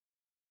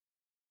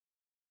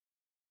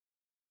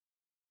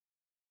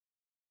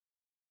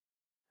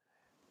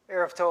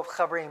Erev Tov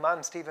Chavrim,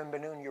 I'm Stephen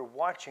Ben-Nun. You're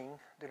watching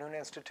the Nun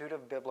Institute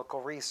of Biblical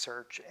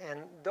Research.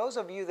 And those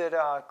of you that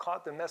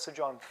caught the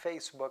message on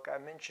Facebook, I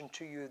mentioned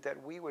to you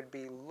that we would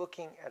be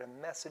looking at a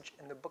message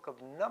in the book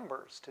of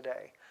Numbers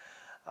today.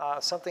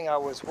 Something I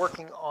was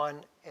working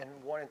on and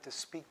wanted to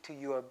speak to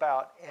you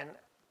about. And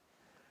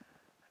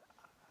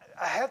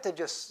I have to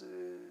just,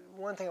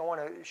 one thing I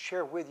want to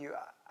share with you,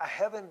 I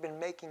haven't been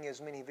making as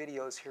many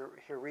videos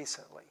here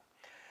recently.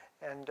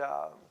 And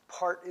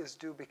part is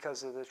due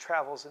because of the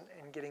travels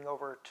and getting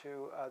over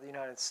to the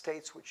United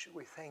States, which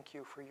we thank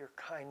you for your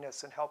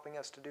kindness in helping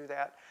us to do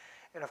that.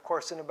 And of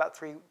course, in about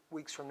 3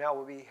 weeks from now,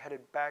 we'll be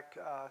headed back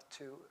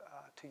to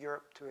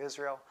Europe, to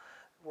Israel,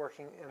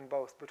 working in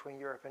both between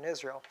Europe and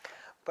Israel.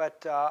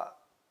 But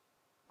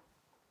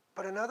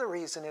another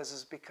reason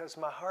is because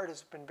my heart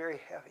has been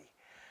very heavy.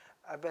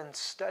 I've been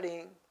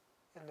studying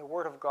in the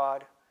Word of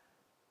God,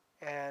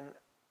 and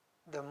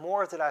the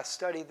more that I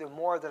study, the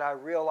more that I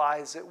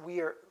realize that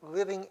we are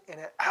living in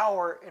an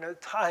hour, in a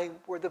time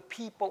where the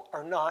people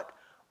are not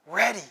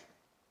ready.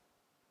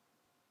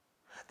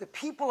 The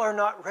people are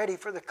not ready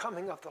for the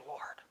coming of the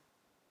Lord.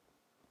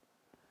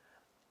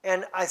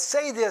 And I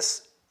say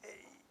this,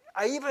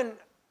 I've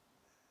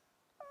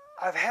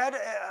had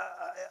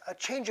a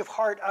change of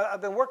heart.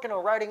 I've been working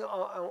on writing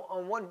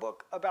on one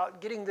book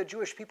about getting the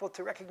Jewish people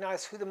to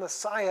recognize who the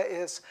Messiah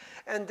is.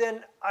 And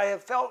then I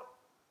have felt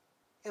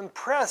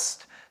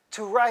impressed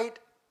to write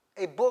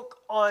a book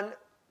on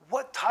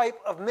what type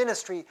of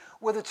ministry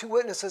will the two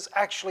witnesses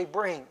actually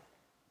bring.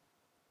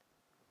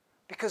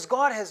 Because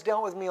God has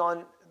dealt with me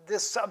on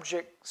this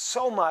subject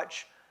so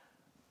much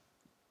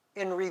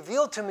and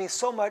revealed to me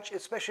so much,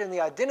 especially in the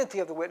identity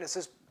of the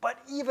witnesses, but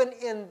even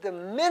in the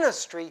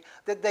ministry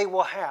that they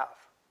will have.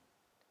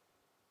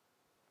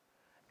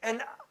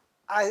 And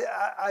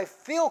I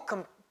feel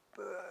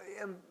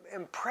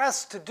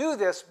impressed to do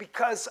this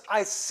because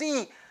I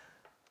see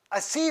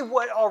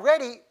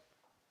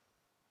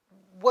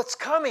what's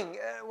coming.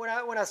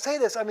 When I say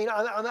this, I mean,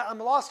 I'm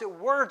lost at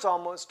words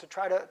almost to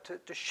try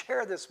to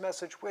share this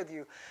message with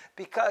you,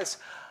 because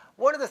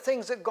one of the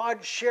things that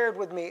God shared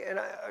with me and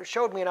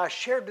showed me, and I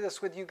shared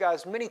this with you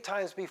guys many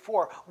times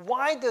before,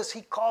 why does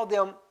he call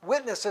them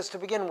witnesses to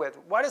begin with?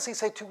 Why does he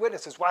say two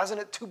witnesses? Why isn't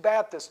it two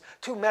Baptists,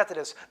 two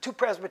Methodists, two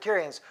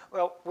Presbyterians?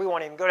 Well, we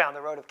won't even go down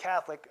the road of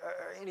Catholic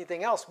or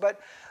anything else,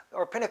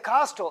 or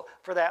Pentecostal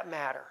for that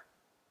matter.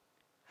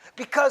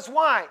 Because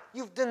why?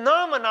 You've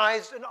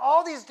denominized in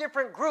all these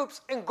different groups,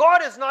 and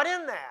God is not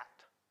in that.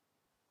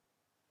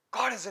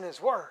 God is in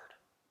His Word.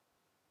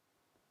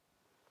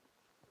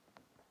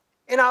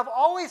 And I've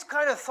always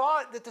kind of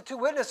thought that the two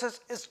witnesses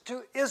is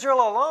to Israel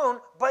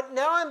alone, but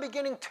now I'm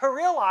beginning to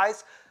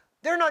realize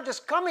they're not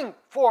just coming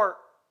for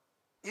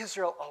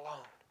Israel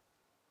alone.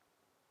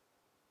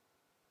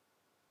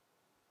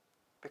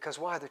 Because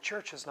why? The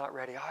church is not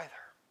ready either.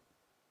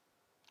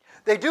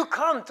 They do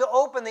come to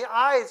open the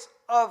eyes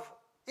of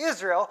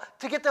Israel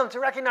to get them to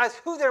recognize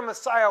who their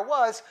Messiah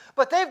was,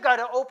 but they've got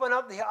to open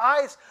up the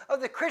eyes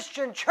of the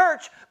Christian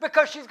church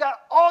because she's got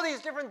all these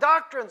different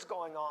doctrines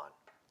going on.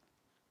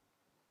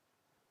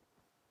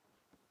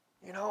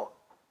 You know,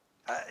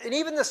 and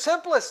even the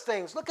simplest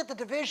things. Look at the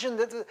division,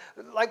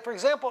 like for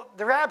example,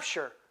 the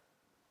rapture.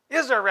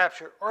 Is there a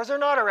rapture or is there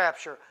not a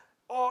rapture?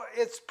 Or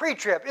it's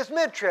pre-trib, it's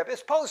mid-trib,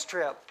 it's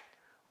post-trib.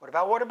 What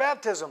about water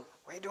baptism?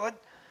 We do it.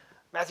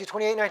 Matthew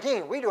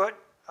 28:19, we do it.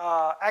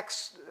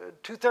 Acts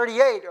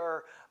 2:38,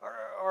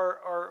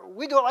 or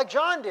we do it like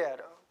John did.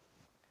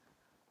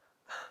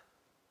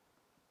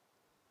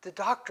 The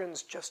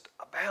doctrines just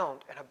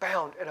abound and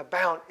abound and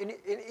abound, and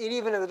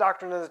even in the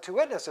doctrine of the two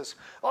witnesses.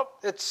 Oh,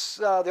 it's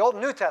the Old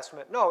and New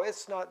Testament. No,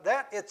 it's not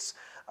that. It's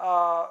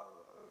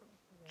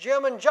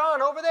Jim and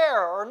John over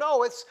there. Or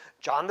no, it's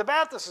John the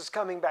Baptist is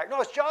coming back.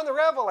 No, it's John the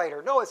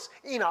Revelator. No, it's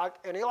Enoch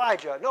and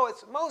Elijah. No,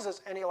 it's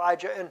Moses and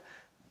Elijah. And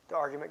the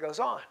argument goes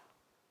on.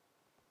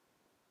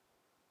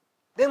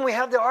 Then we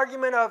have the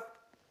argument of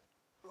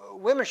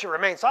women should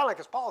remain silent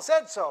because Paul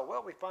said so.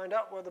 Well, we find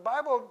out, well, the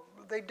Bible,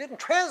 they didn't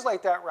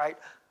translate that right.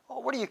 Oh,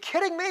 what are you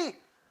kidding me?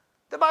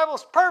 The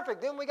Bible's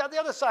perfect. Then we got the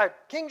other side.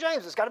 King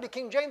James. It's got to be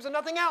King James and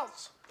nothing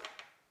else.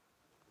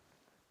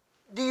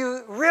 Do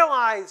you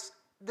realize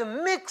the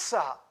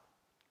mix-up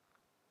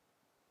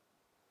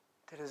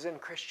that is in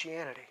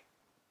Christianity?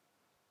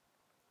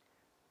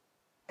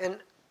 And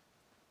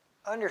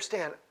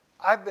understand,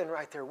 I've been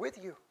right there with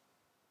you.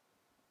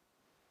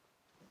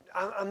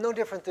 I'm no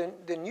different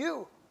than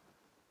you.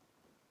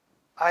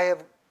 I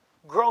have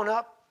grown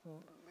up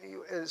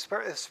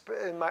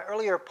in my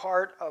earlier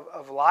part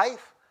of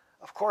life.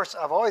 Of course,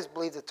 I've always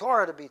believed the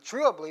Torah to be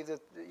true. I believe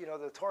that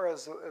the Torah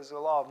is the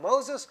law of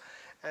Moses.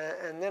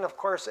 And then, of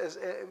course,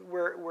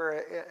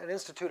 we're an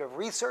institute of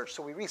research,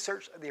 so we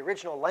research the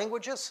original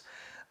languages,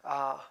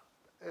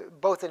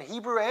 both in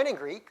Hebrew and in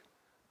Greek.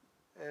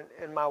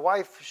 And my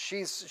wife,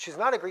 she's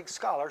not a Greek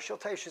scholar. She'll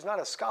tell you she's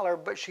not a scholar,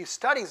 but she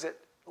studies it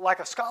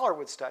like a scholar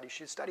would study.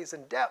 She studies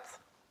in depth.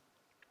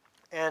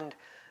 And,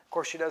 of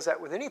course, she does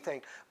that with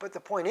anything. But the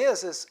point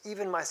is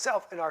even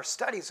myself, in our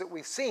studies that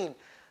we've seen,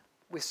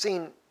 we've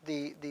seen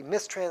the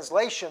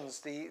mistranslations,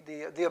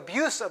 the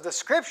abuse of the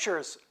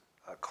Scriptures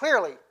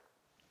clearly.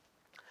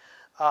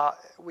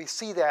 We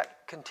see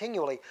that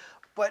continually.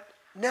 But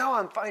now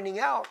I'm finding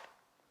out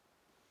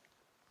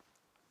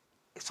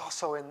it's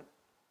also in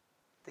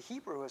the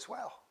Hebrew as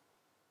well.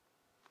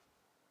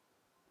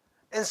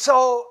 And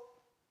so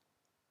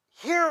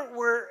here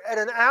we're at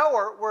an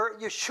hour where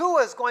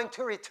Yeshua is going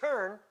to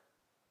return,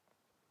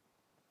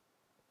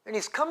 and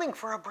he's coming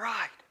for a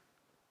bride.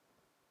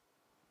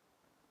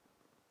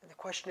 And the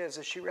question is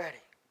she ready?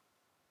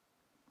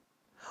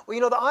 Well,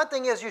 you know, the odd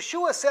thing is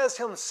Yeshua says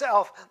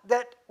himself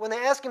that when they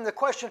ask him the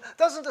question,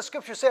 doesn't the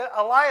Scripture say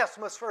Elias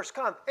must first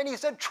come? And he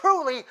said,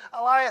 truly,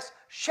 Elias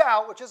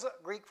shall, which is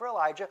Greek for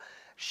Elijah,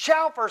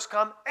 shall first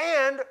come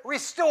and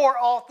restore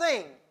all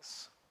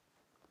things.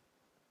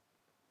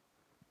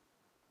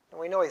 And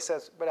we know he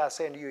says, but I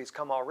say unto you, he's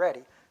come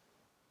already.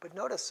 But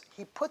notice,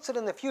 he puts it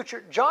in the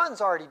future. John's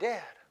already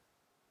dead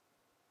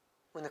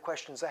when the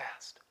question's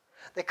asked.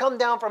 They come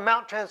down from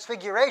Mount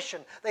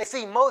Transfiguration. They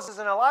see Moses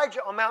and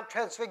Elijah on Mount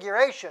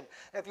Transfiguration.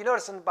 And if you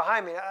notice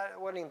behind me, I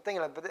wasn't even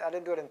thinking of it, I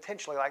didn't do it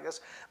intentionally like this,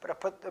 but I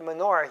put the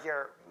menorah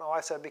here. My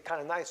wife said it'd be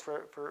kind of nice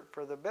for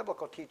the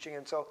biblical teaching.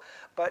 And so,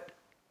 but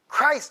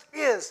Christ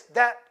is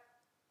that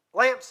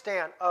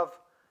lampstand of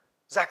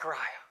Zechariah.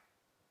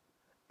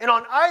 And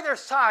on either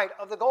side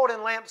of the golden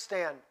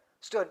lampstand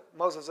stood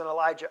Moses and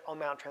Elijah on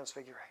Mount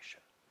Transfiguration.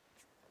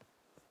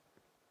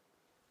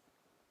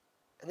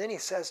 And then he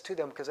says to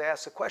them, because they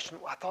asked the question,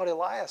 well, I thought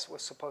Elias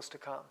was supposed to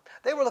come.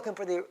 They were looking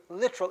for the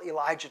literal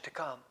Elijah to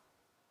come.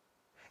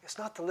 It's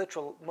not the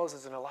literal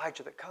Moses and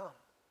Elijah that come.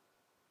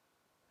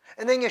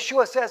 And then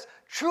Yeshua says,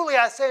 truly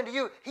I say unto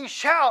you, he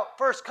shall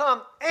first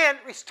come and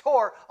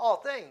restore all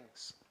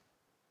things.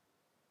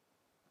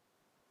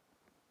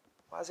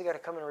 Why has he got to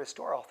come and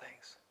restore all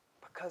things?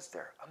 Because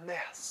they're a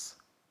mess.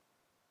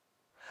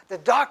 The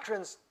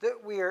doctrines that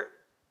we are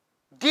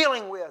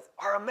dealing with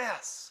are a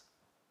mess.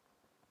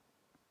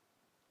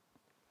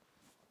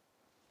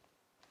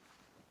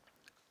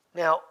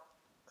 Now,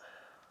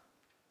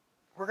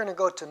 we're going to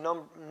go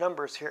to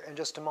Numbers here in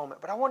just a moment,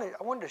 but I want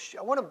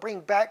to bring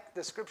back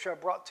the scripture I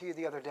brought to you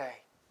the other day.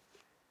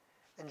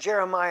 In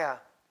Jeremiah,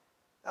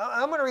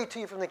 I'm going to read to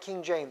you from the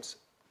King James,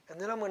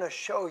 and then I'm going to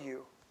show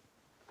you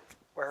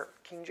where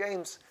King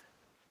James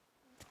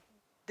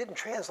didn't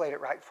translate it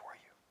right for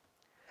you.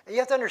 And you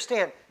have to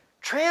understand,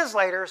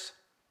 translators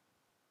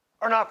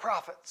are not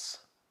prophets.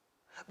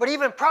 But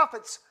even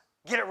prophets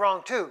get it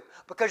wrong too,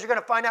 because you're going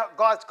to find out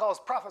God calls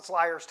prophets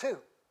liars too.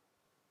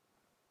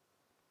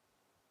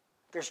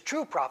 There's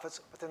true prophets,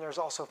 but then there's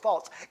also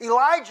false.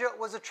 Elijah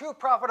was a true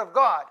prophet of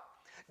God.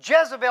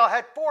 Jezebel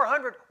had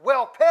 400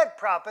 well-paid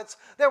prophets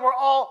that were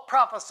all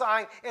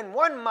prophesying in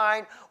one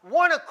mind,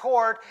 one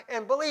accord,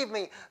 and believe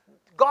me,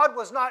 God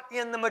was not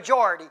in the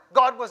majority.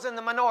 God was in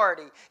the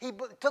minority. He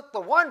took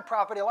the one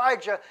prophet,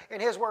 Elijah,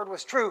 and his word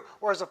was true,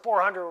 whereas the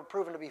 400 were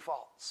proven to be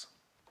false.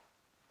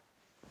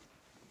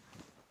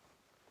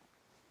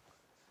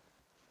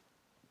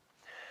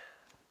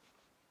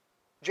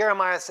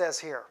 Jeremiah says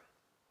here,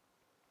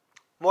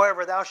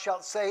 moreover, thou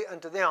shalt say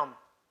unto them,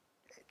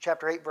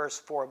 chapter 8, verse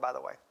 4, by the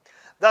way,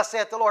 thus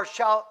saith the Lord,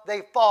 shall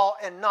they fall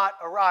and not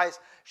arise?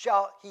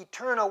 Shall he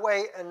turn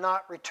away and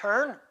not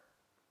return?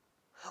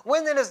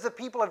 When then is the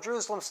people of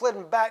Jerusalem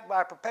slidden back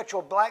by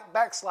perpetual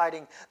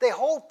backsliding? They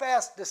hold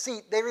fast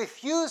deceit. They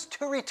refuse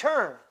to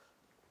return.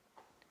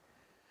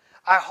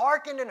 I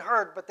hearkened and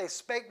heard, but they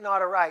spake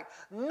not aright.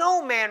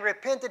 No man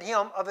repented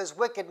him of his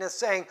wickedness,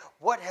 saying,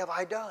 what have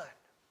I done?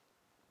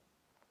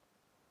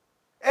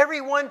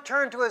 Every one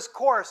turned to his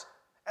course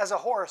as a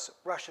horse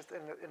rusheth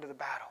into the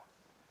battle.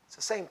 It's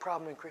the same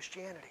problem in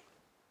Christianity.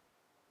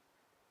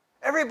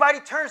 Everybody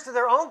turns to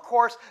their own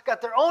course,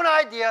 got their own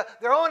idea,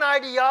 their own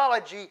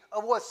ideology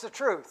of what's the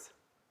truth.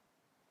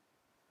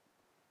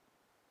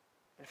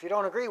 And if you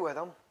don't agree with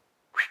them,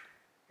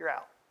 you're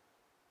out.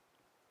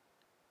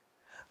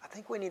 I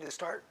think we need to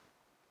start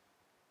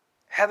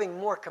having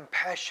more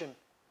compassion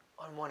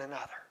on one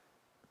another.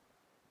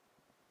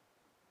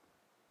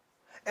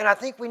 And I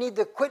think we need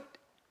to quit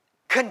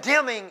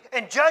condemning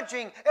and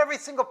judging every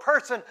single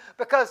person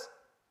because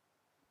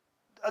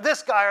of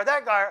this guy or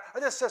that guy or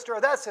this sister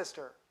or that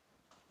sister.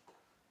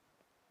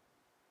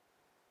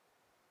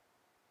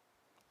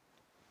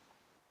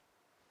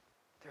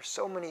 There's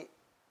so many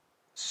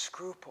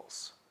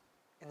scruples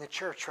in the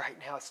church right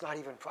now, it's not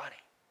even funny.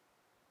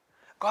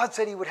 God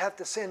said he would have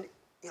to send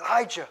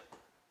Elijah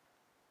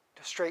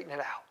to straighten it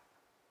out.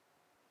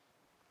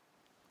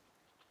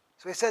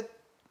 So he said,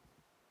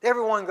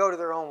 everyone go to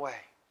their own way.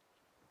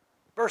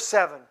 Verse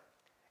 7,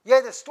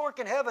 yea, the stork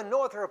in heaven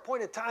knoweth her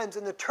appointed times,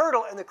 and the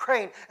turtle and the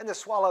crane and the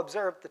swallow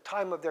observe the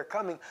time of their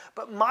coming.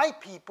 But my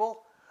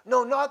people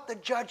know not the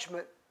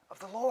judgment of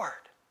the Lord.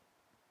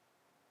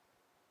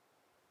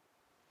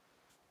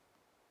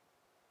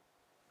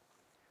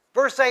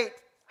 Verse 8,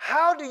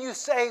 how do you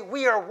say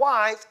we are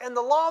wise, and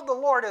the law of the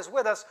Lord is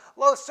with us?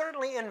 Lo,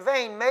 certainly in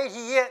vain made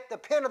he it, the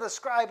pen of the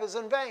scribe is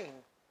in vain.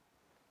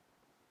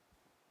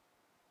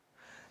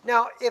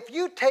 Now, if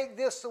you take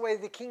this the way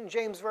the King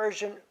James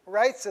Version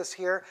writes this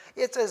here,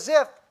 it's as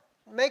if,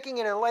 making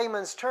it in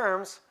layman's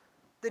terms,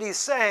 that he's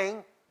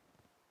saying,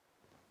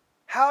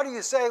 how do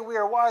you say we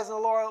are wise and the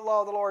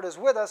law of the Lord is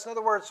with us? In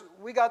other words,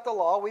 we got the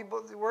law.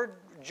 We're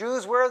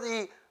Jews. We're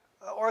the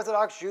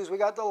Orthodox Jews. We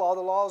got the law.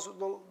 The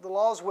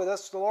law is with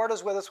us. The Lord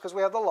is with us because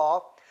we have the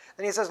law.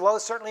 And he says, lo,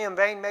 certainly in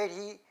vain made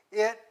he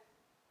it.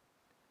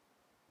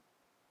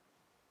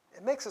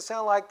 It makes it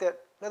sound like that,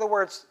 in other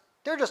words,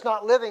 they're just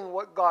not living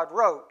what God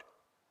wrote.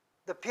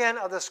 The pen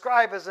of the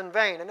scribe is in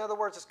vain. In other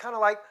words, it's kind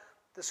of like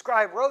the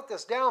scribe wrote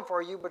this down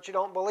for you, but you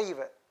don't believe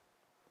it.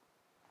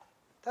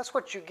 That's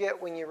what you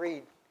get when you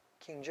read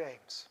King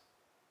James.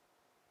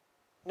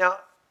 Now,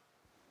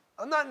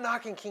 I'm not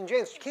knocking King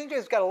James. King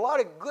James got a lot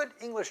of good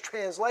English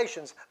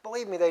translations.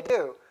 Believe me, they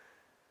do.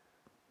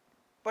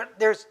 But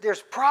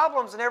there's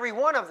problems in every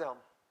one of them.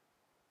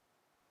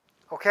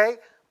 Okay?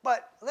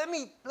 But let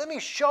me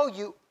show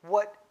you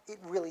what it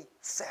really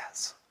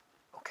says.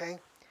 Okay?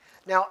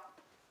 Now,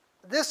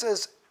 this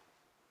is,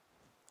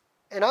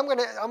 and I'm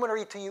gonna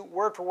read to you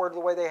word for word the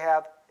way they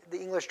have the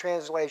English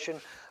translation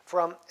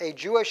from a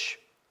Jewish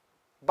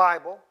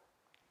Bible.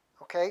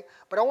 Okay?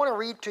 But I want to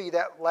read to you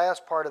that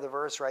last part of the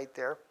verse right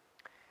there.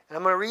 And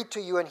I'm going to read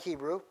to you in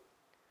Hebrew.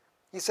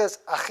 He says,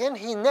 Achen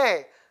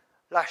hine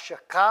la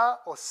shaka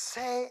ose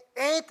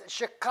et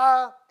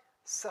shaka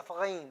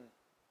safarim.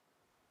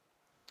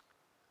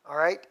 All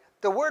right?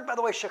 The word, by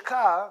the way,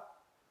 shaka,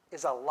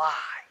 is a lie.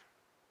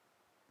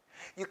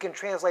 You can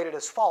translate it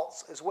as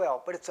false as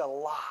well, but it's a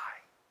lie.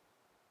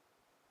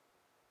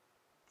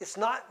 It's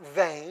not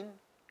vain.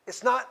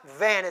 It's not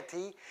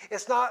vanity.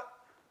 It's not,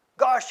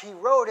 gosh, he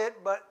wrote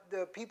it, but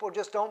the people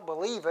just don't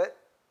believe it.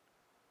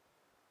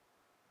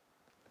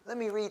 Let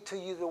me read to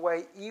you the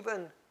way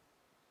even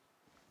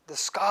the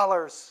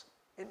scholars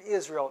in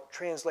Israel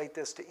translate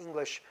this to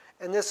English.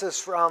 And this is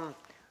from,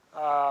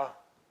 I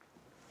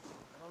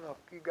don't know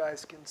if you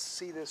guys can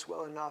see this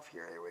well enough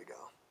here. Here we go.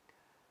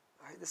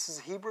 All right, this is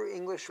Hebrew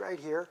English right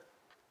here.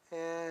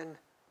 And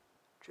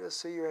just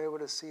so you're able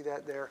to see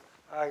that there.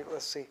 All right,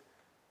 let's see.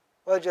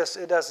 Well,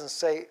 it doesn't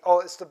say,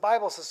 oh, it's the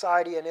Bible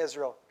Society in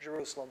Israel,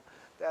 Jerusalem.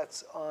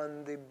 That's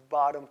on the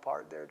bottom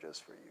part there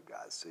just for you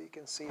guys, so you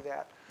can see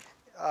that.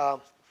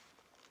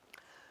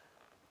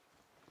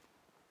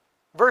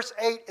 Verse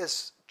 8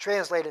 is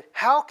translated,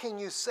 how can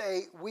you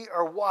say we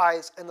are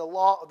wise and the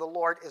law of the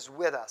Lord is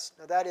with us?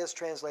 Now that is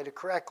translated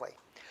correctly.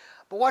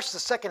 But watch the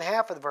second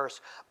half of the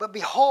verse. But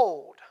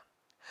behold,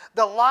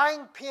 the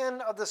lying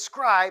pen of the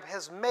scribe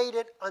has made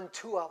it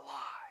unto a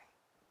lie.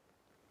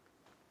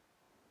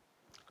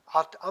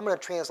 I'm going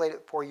to translate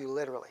it for you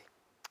literally.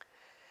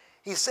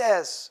 He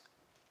says,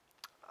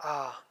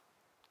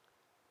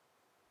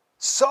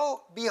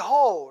 so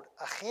behold,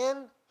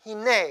 achin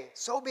hine,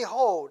 so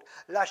behold,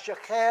 la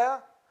sheker,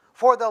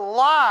 for the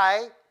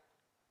lie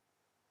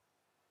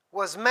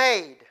was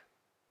made,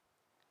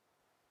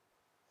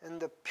 and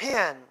the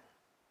pen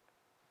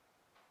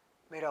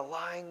made a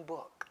lying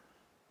book.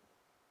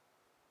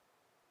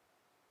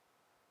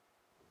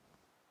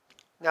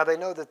 Now they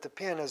know that the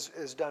pen is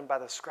done by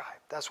the scribe.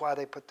 That's why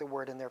they put the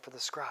word in there for the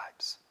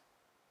scribes.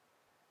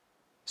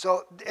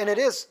 So, and it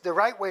is, the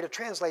right way to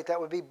translate that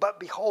would be, but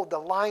behold, the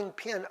lying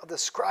pen of the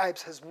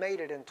scribes has made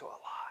it into a lie.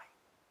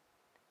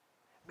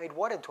 Made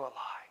what into a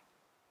lie?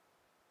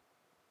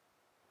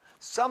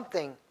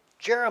 Something,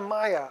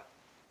 Jeremiah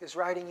is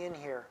writing in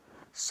here,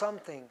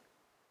 something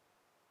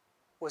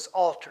was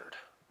altered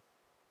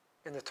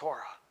in the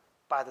Torah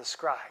by the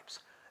scribes.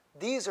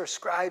 These are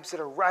scribes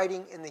that are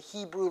writing in the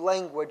Hebrew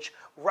language,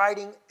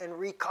 writing and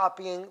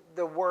recopying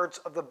the words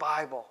of the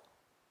Bible.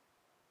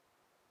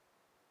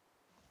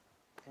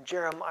 And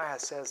Jeremiah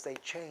says they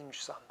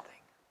changed something.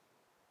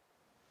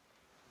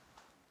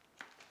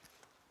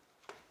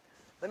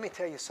 Let me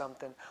tell you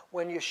something.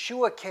 When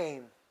Yeshua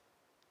came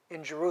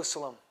in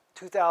Jerusalem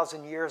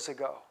 2,000 years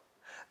ago,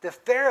 the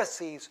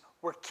Pharisees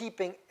were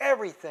keeping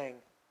everything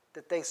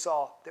that they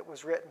saw that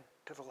was written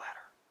to the letter.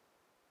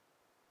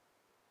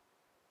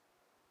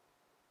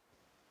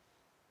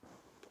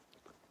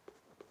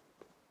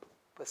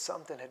 But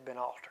something had been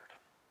altered.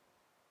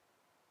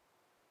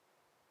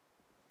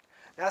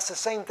 That's the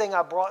same thing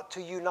I brought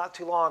to you not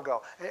too long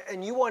ago.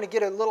 And you want to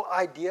get a little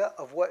idea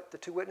of what the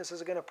two witnesses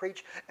are going to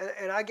preach.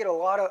 And I get a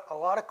lot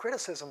of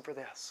criticism for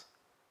this.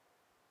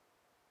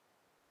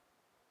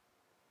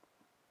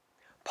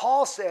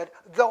 Paul said,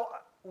 though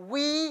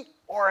we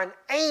are an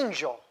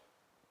angel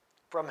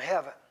from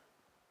heaven,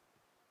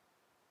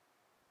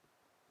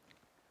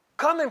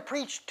 come and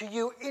preach to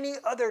you any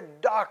other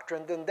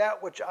doctrine than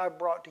that which I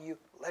brought to you,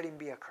 let him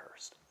be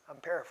accursed. I'm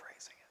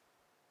paraphrasing it.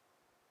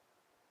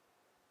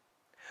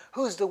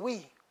 Who's the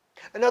we?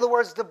 In other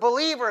words, the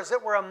believers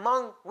that were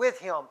with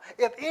him.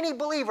 If any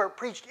believer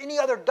preached any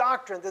other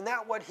doctrine than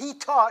that what he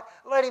taught,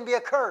 let him be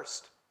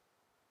accursed.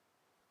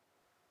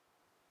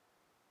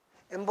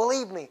 And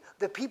believe me,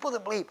 the people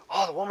that believe,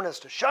 oh, the woman has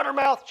to shut her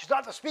mouth, she's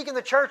not to speak in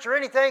the church or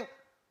anything.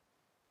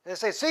 And they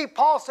say, see,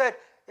 Paul said,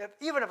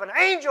 even if an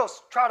angel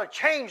try to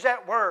change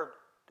that word,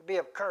 to be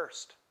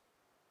accursed.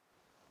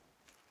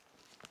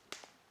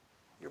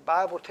 Your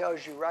Bible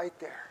tells you right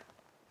there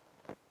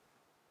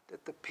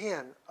that the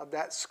pen of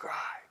that scribe,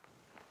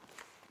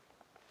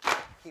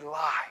 he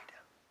lied.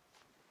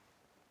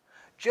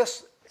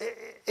 Just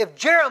if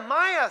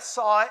Jeremiah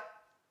saw it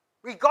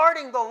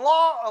regarding the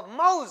law of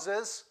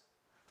Moses,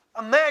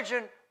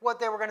 imagine what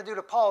they were going to do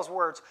to Paul's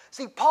words.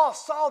 See, Paul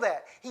saw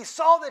that. He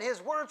saw that his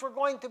words were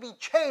going to be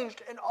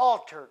changed and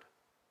altered.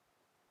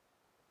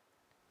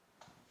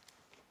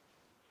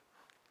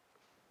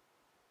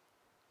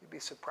 You'd be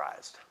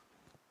surprised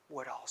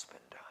what all's been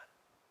done.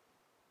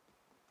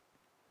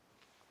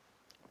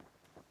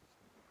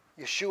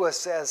 Yeshua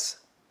says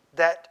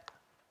that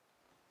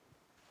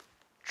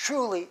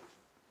truly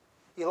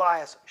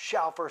Elias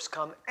shall first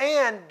come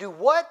and do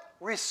what?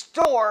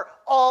 Restore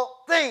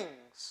all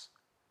things.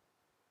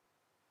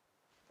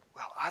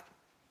 Well,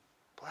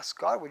 bless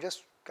God, we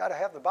just got to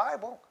have the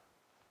Bible.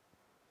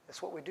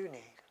 That's what we do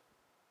need.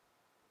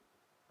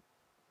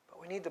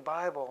 But we need the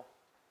Bible.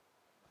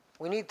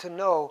 We need to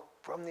know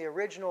from the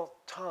original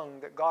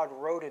tongue that God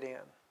wrote it in.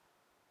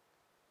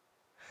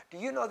 Do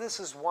you know this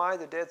is why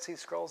the Dead Sea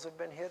Scrolls have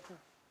been hidden?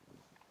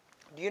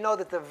 Do you know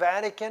that the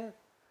Vatican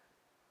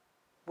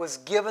was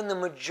given the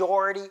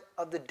majority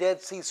of the Dead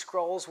Sea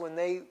Scrolls when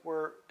they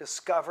were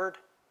discovered?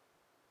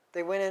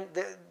 They went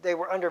in, they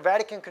were under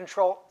Vatican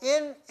control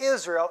in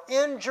Israel,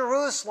 in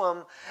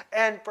Jerusalem,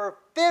 and for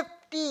 50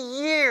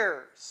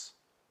 years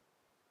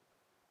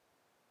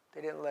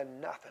they didn't let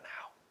nothing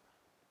out.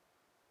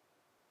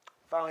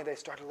 Finally, they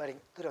started letting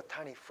little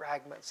tiny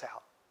fragments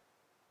out.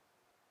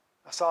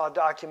 I saw a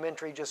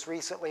documentary just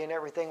recently and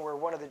everything where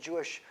one of the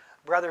Jewish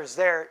brothers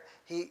there,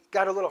 he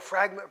got a little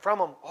fragment from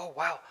him. Oh,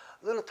 wow,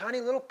 a little tiny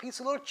little piece,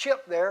 a little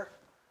chip there.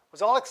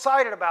 Was all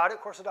excited about it.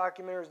 Of course, the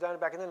documentary was done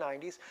back in the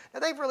 90s. Now,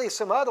 they've released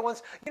some other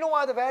ones. You know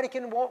why the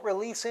Vatican won't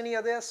release any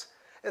of this?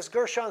 As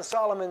Gershon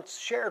Solomon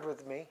shared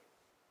with me,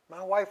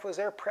 my wife was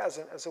there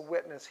present as a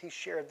witness. He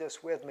shared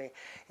this with me.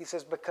 He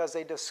says, because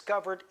they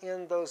discovered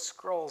in those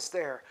scrolls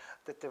there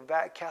that the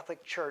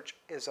Catholic Church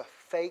is a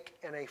fake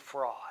and a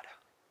fraud.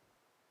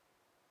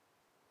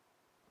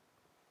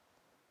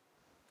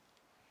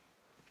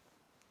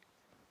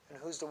 And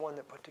who's the one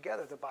that put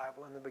together the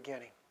Bible in the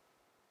beginning?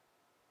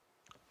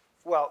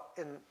 Well,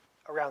 in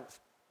around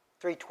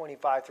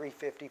 325,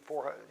 350,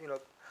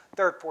 400,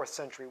 3rd, 4th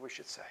century, we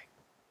should say,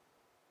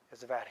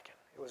 is the Vatican.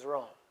 It was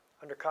Rome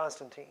under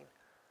Constantine.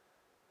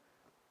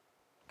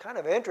 Kind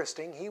of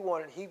interesting.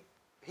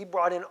 He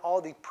brought in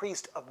all the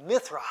priests of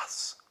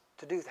Mithras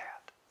to do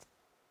that.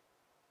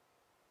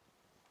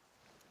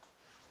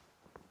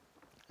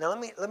 Now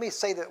let me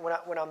say that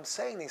when I'm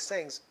saying these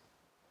things,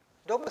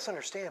 don't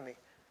misunderstand me.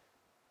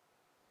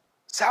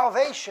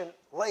 Salvation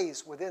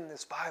lays within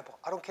this Bible.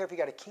 I don't care if you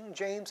got a King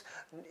James,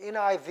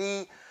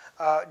 NIV,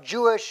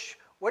 Jewish,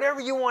 whatever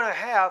you want to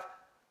have,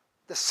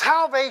 the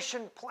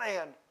salvation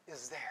plan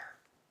is there.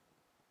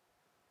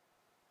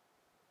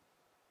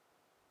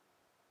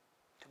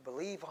 To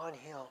believe on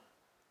Him,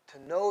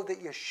 to know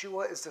that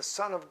Yeshua is the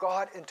Son of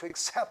God, and to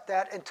accept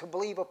that and to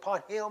believe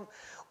upon Him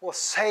will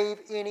save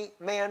any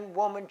man,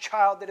 woman,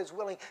 child that is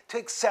willing to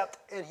accept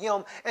in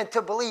Him and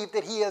to believe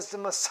that He is the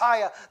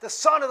Messiah, the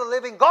Son of the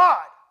living God.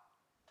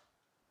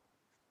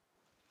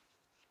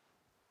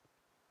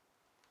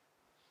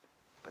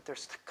 But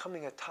there's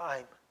coming a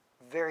time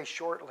very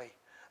shortly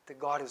that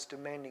God is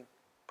demanding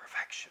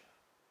perfection.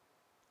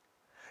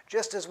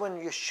 Just as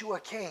when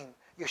Yeshua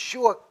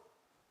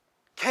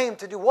came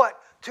to do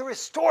what? To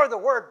restore the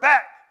Word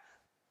back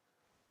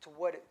to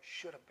what it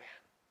should have been.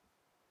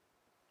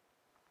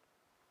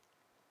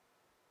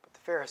 But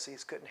the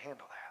Pharisees couldn't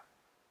handle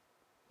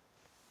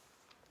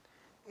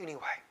that.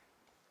 Anyway,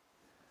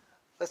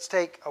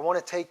 I want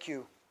to take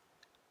you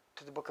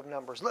to the book of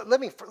Numbers. Let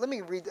me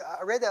read.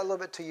 I read that a little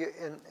bit to you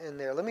in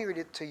there. Let me read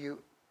it to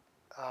you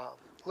a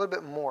little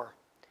bit more.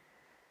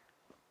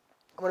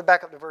 I'm going to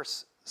back up to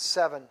verse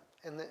 7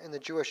 in the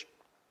Jewish,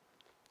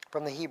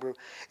 from the Hebrew.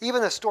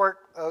 Even the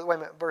stork. Wait a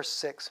minute. Verse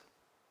 6.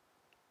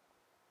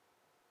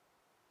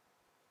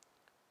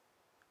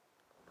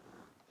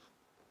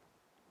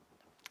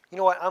 You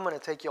know what? I'm going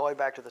to take you all the way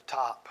back to the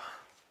top,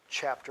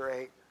 chapter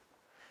 8.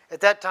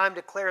 At that time,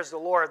 declares the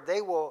Lord,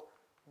 they will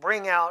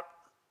bring out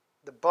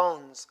the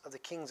bones of the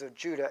kings of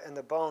Judah, and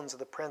the bones of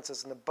the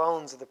princes, and the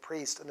bones of the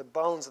priests, and the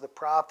bones of the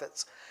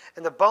prophets,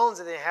 and the bones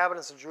of the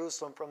inhabitants of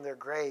Jerusalem from their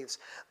graves.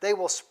 They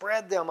will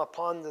spread them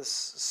upon the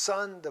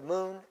sun, the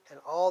moon, and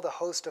all the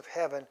host of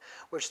heaven,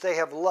 which they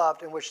have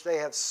loved, and which they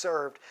have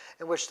served,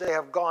 and which they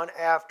have gone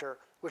after,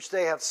 which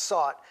they have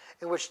sought,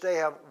 and which they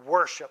have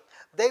worshipped.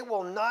 They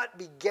will not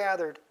be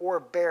gathered or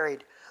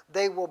buried.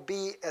 They will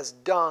be as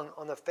dung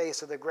on the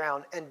face of the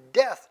ground, and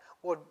death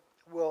will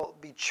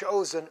be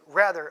chosen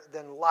rather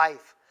than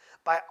life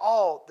by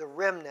all the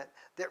remnant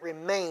that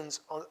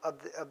remains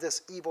of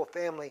this evil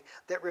family,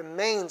 that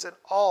remains in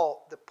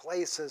all the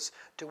places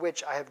to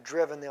which I have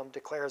driven them,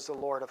 declares the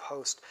Lord of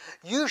hosts.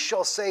 You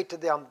shall say to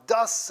them,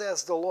 thus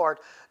says the Lord,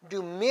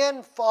 do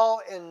men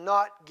fall and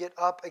not get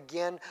up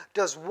again?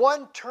 Does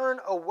one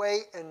turn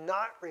away and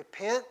not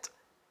repent?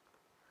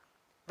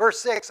 Verse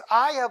 6,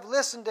 I have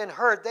listened and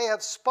heard. They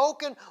have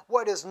spoken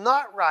what is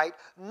not right.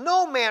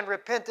 No man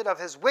repented of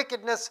his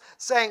wickedness,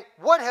 saying,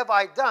 what have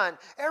I done?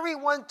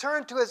 Everyone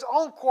turned to his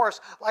own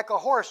course like a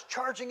horse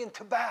charging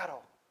into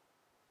battle.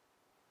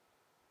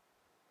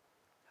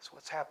 That's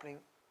what's happening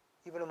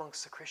even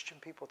amongst the Christian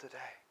people today.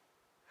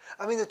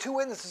 I mean, the two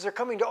witnesses are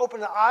coming to open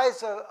the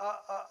eyes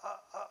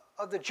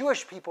of the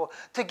Jewish people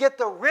to get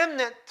the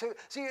remnant to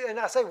see. And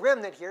I say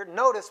remnant here,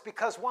 notice,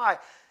 because why?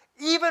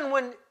 Even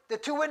when the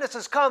two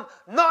witnesses come,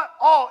 not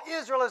all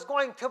Israel is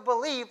going to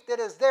believe that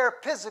is there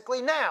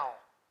physically now.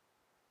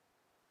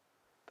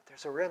 But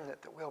there's a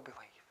remnant that will believe.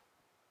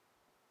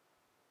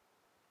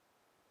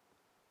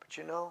 But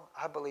you know,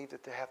 I believe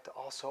that they have to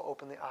also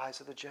open the eyes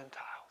of the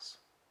Gentiles.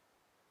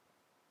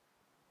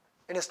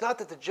 And it's not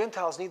that the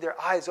Gentiles need their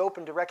eyes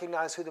open to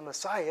recognize who the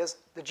Messiah is.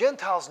 The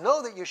Gentiles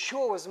know that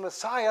Yeshua was the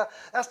Messiah.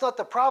 That's not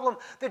the problem.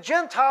 The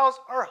Gentiles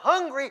are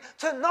hungry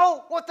to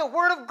know what the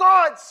Word of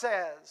God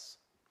says.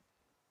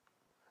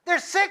 They're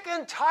sick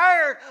and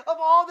tired of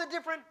all the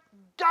different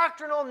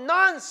doctrinal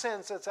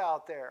nonsense that's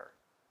out there.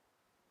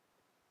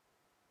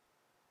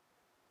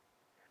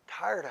 They're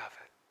tired of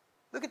it.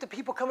 Look at the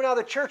people coming out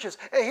of the churches.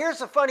 And here's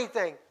the funny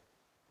thing.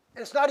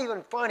 And it's not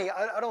even funny.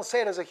 I don't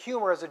say it as a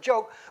humor, as a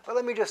joke, but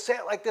let me just say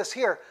it like this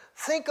here.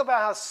 Think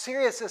about how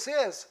serious this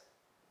is.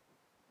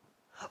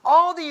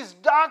 All these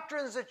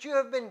doctrines that you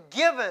have been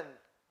given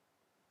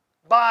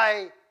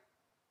by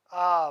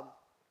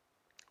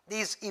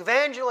these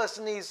evangelists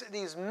and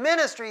these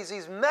ministries,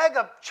 these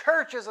mega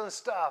churches and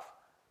stuff,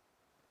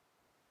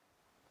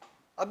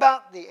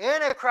 about the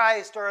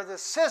Antichrist or the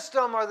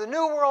system or the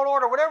New World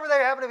Order, whatever they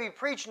happen to be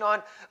preaching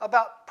on,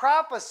 about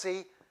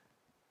prophecy,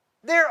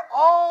 they're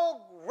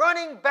all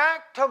running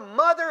back to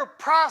mother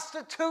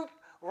prostitute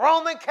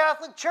Roman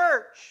Catholic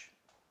Church.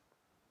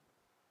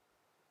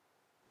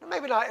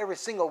 Maybe not every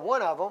single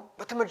one of them,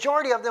 but the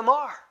majority of them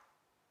are.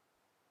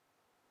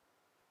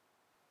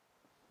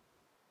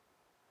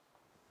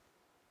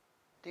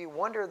 Do you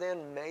wonder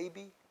then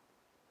maybe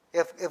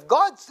if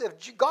God said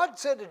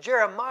to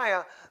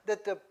Jeremiah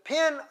that the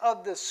pen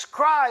of the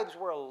scribes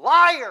were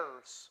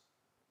liars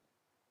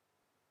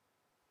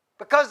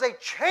because they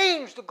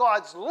changed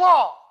God's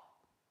law,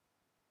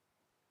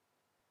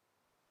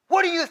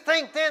 what do you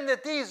think then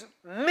that these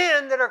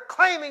men that are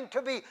claiming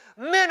to be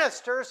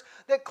ministers,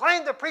 that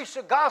claim to preach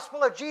the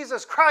gospel of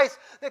Jesus Christ,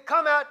 that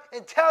come out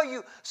and tell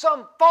you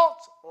some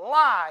false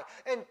lie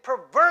and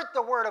pervert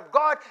the word of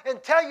God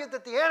and tell you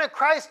that the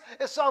Antichrist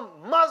is some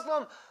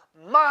Muslim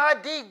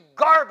Mahdi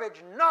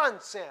garbage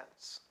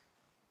nonsense?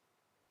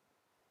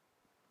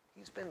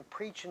 He's been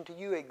preaching to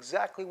you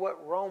exactly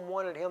what Rome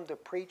wanted him to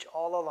preach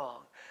all along.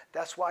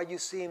 That's why you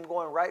see him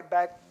going right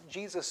back.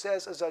 Jesus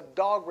says, as a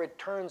dog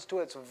returns to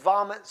its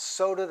vomit,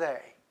 so do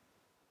they.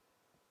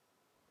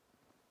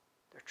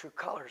 Their true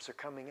colors are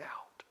coming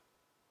out.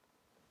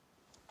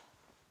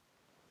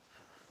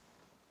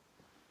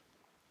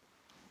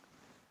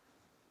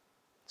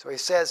 So he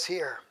says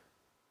here,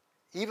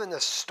 even the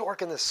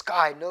stork in the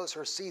sky knows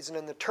her season,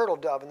 and the turtle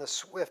dove and the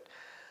swift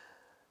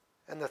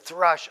and the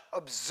thrush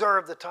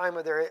observe the time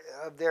of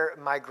their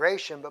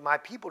migration, but my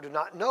people do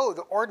not know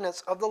the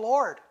ordinance of the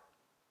Lord.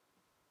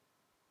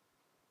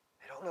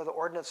 They don't know the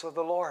ordinance of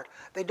the Lord.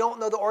 They don't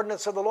know the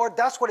ordinance of the Lord.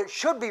 That's what it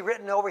should be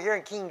written over here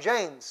in King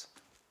James.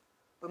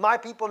 But my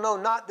people know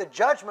not the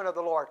judgment of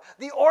the Lord,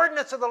 the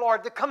ordinance of the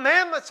Lord, the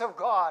commandments of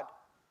God.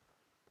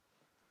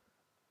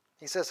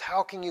 He says,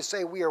 how can you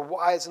say we are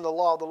wise and the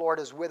law of the Lord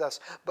is with us?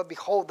 But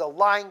behold, the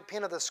lying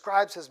pen of the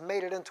scribes has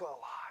made it into a lie.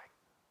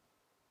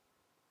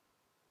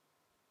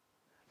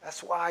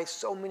 That's why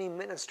so many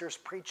ministers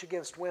preach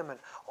against women.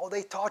 Oh,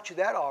 they taught you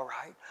that all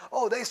right.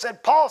 Oh, they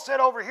said, Paul said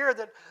over here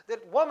that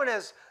woman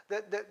is,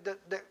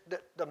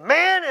 the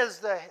man is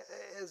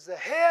the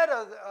head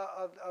of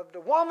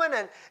the woman,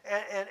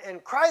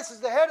 and Christ is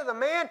the head of the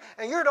man,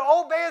 and you're to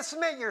obey and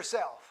submit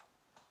yourself.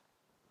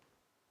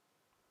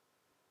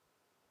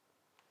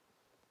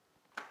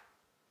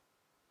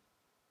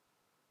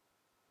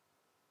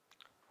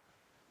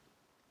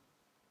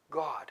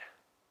 God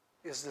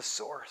is the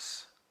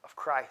source of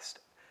Christ.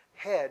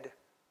 Head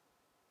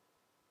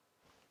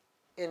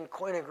in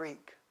Koine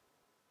Greek,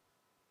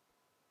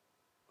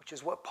 which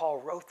is what Paul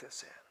wrote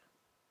this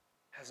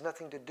in, has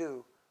nothing to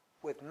do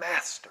with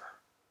master.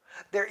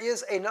 There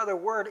is another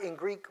word in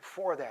Greek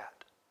for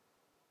that.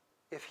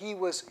 If he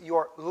was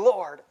your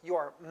Lord,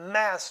 your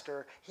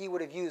master, he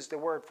would have used the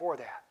word for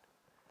that.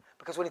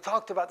 Because when he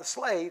talked about the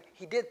slave,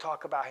 he did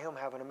talk about him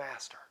having a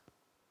master.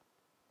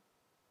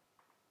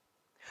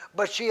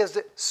 But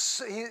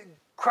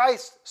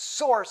Christ's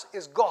source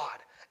is God.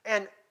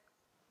 And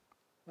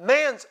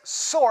man's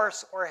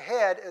source, or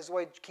head, is the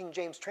way King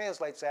James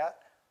translates that,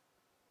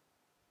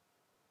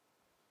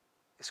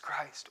 is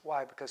Christ.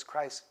 Why? Because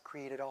Christ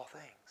created all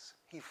things.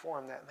 He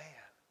formed that man.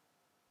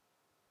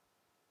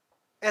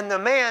 And the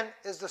man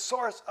is the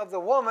source of the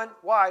woman.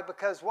 Why?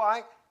 Because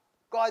why?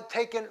 God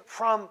taken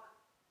from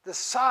the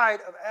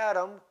side of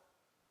Adam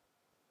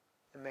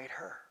and made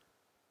her.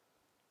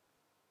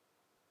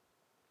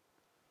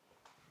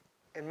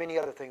 And many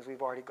other things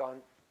we've already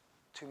gone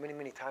to many,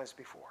 many times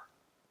before.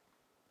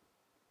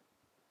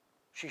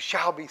 She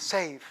shall be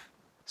saved.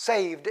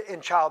 Saved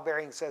in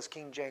childbearing, says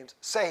King James.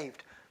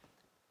 Saved.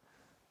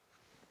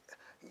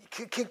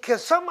 Can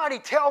somebody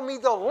tell me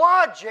the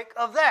logic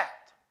of that?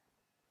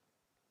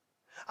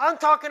 I'm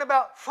talking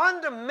about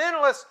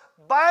fundamentalist,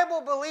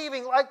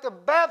 Bible-believing like the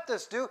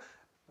Baptists do.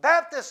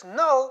 Baptists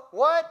know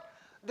what?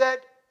 That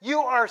you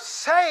are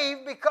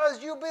saved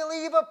because you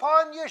believe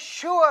upon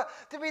Yeshua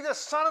to be the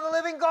Son of the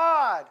living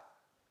God.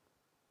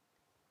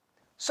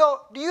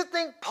 So, do you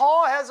think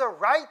Paul has a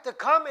right to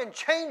come and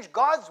change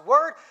God's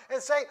word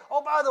and say,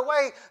 oh, by the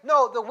way,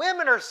 no, the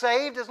women are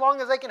saved as long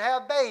as they can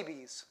have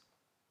babies?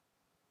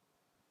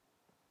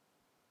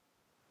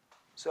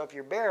 So if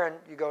you're barren,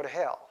 you go to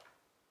hell.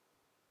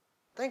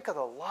 Think of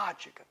the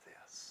logic of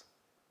this.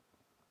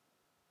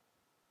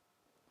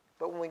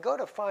 But when we go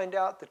to find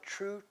out the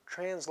true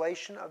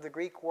translation of the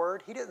Greek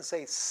word, he didn't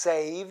say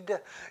saved.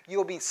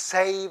 You'll be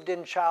saved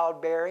in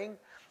childbearing.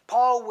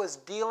 Paul was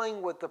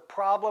dealing with the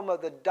problem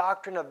of the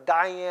doctrine of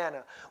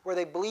Diana, where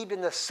they believed in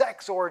the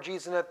sex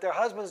orgies, and if their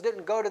husbands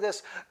didn't go to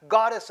this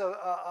goddess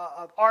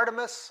of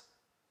Artemis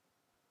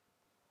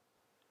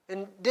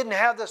and didn't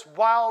have this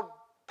wild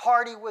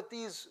party with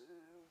these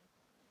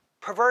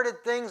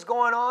perverted things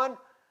going on,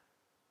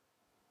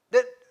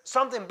 that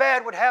something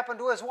bad would happen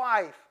to his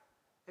wife,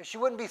 and she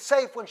wouldn't be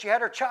safe when she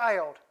had her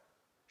child.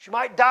 She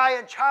might die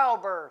in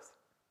childbirth.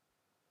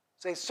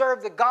 So they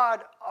served the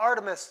god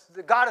Artemis,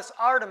 the goddess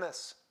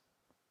Artemis.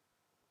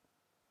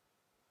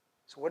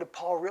 So what did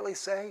Paul really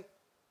say?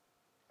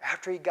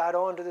 After he got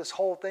on to this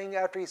whole thing,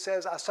 after he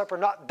says, I suffer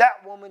not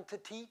that woman to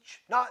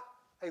teach, not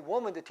a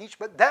woman to teach,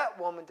 but that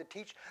woman to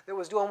teach, that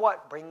was doing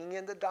what? Bringing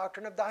in the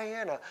doctrine of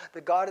Diana,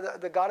 the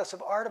goddess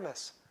of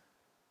Artemis.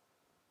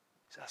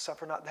 He said, I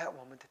suffer not that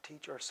woman to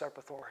teach or usurp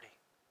authority.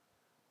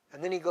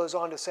 And then he goes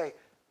on to say,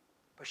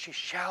 but she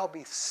shall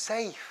be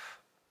safe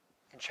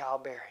in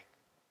childbearing.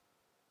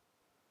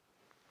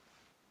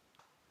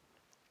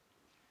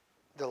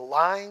 The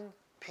lying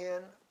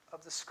pen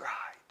of the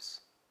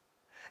scribes.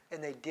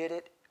 And they did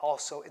it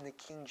also in the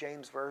King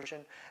James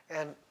Version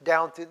and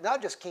down through,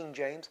 not just King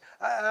James.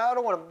 I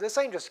don't want to, this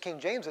ain't just King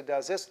James that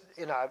does this.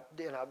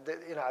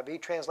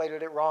 NIV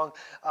translated it wrong.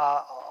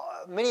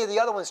 Many of the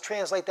other ones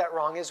translate that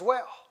wrong as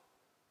well.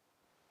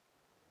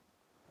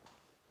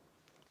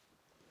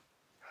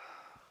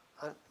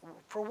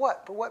 For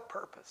what? For what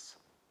purpose?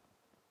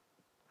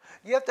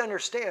 You have to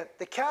understand,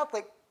 the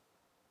Catholic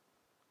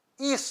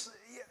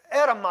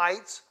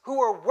Edomites who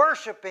were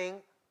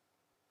worshiping,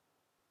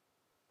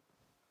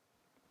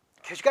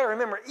 because you've got to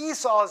remember,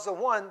 Esau is the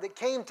one that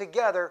came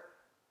together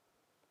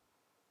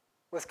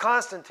with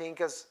Constantine,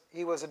 because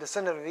he was a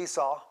descendant of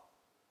Esau,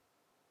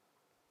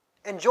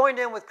 and joined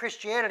in with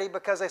Christianity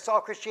because they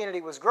saw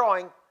Christianity was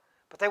growing,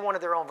 but they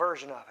wanted their own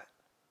version of it.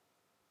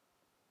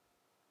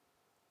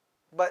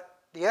 But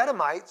the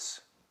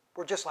Edomites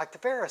were just like the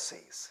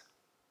Pharisees.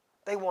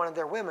 They wanted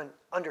their women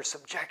under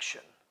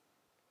subjection.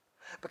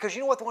 Because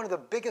you know what one of the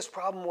biggest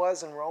problem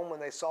was in Rome when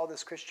they saw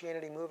this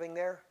Christianity moving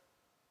there?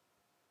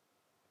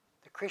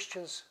 The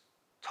Christians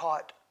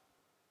taught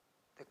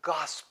the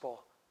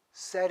gospel,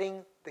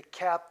 setting the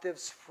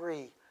captives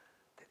free,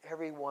 that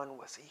everyone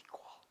was equal.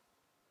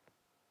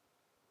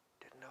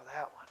 Didn't know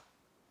that one.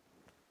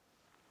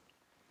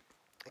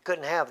 They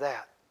couldn't have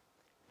that.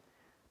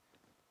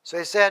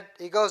 So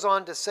he goes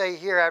on to say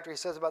here, after he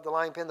says about the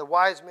lying pen, the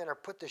wise men are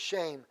put to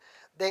shame.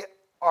 They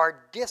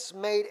are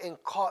dismayed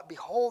and caught.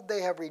 Behold,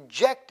 they have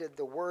rejected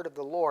the word of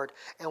the Lord.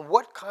 And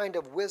what kind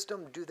of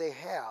wisdom do they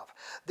have?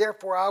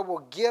 Therefore I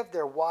will give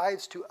their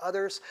wives to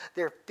others,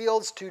 their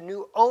fields to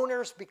new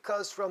owners,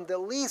 because from the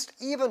least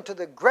even to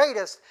the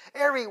greatest,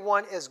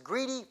 everyone is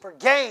greedy for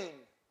gain.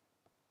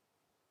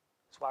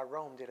 That's why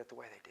Rome did it the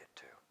way they did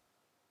too.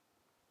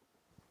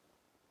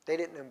 They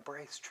didn't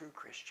embrace true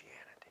Christianity.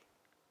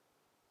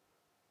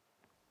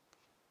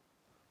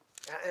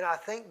 And I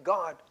thank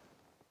God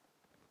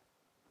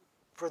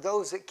for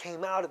those that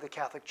came out of the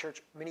Catholic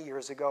Church many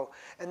years ago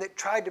and that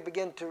tried to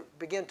begin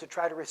to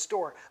try to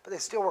restore, but they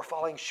still were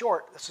falling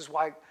short. This is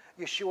why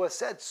Yeshua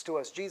says to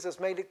us, Jesus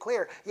made it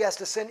clear, he has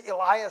to send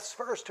Elias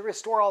first to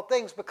restore all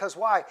things, because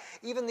why?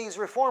 Even these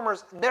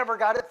reformers never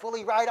got it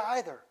fully right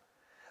either.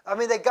 I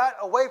mean, they got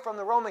away from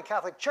the Roman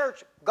Catholic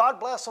Church. God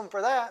bless them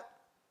for that.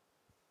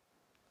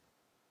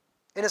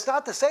 And it's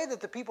not to say that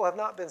the people have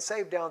not been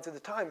saved down through the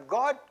time.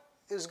 God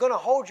is going to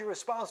hold you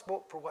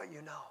responsible for what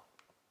you know.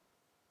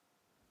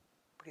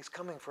 But he's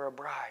coming for a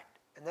bride.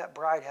 And that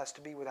bride has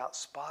to be without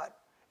spot.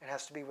 It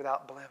has to be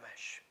without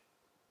blemish.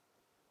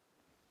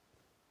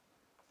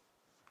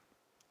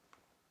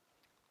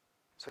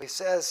 So he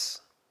says,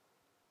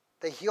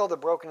 they heal the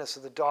brokenness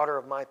of the daughter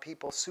of my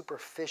people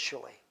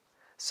superficially,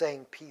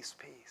 saying, peace,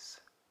 peace.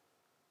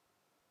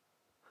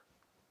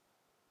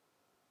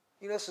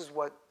 You know, this is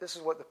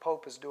what the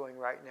Pope is doing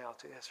right now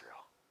to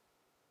Israel.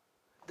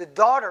 The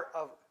daughter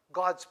of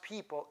God's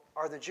people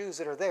are the Jews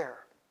that are there.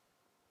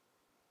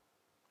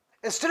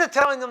 Instead of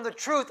telling them the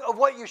truth of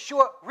what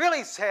Yeshua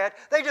really said,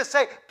 they just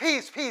say,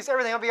 peace, peace,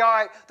 everything will be all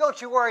right.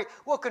 Don't you worry,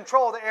 we'll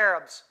control the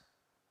Arabs.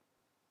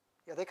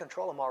 Yeah, they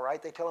control them all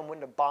right. They tell them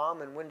when to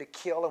bomb and when to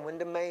kill and when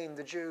to maim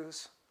the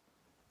Jews.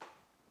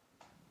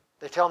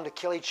 They tell them to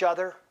kill each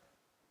other.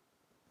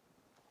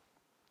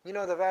 You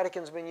know, the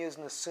Vatican's been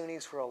using the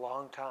Sunnis for a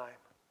long time.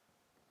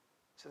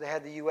 So they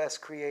had the U.S.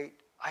 create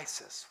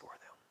ISIS for them.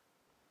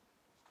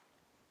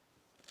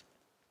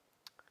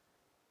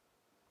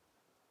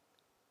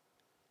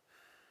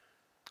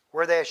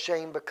 Were they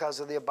ashamed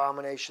because of the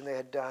abomination they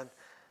had done?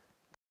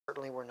 They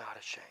certainly were not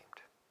ashamed.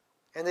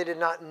 And they did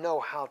not know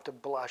how to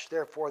blush.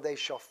 Therefore they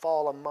shall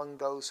fall among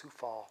those who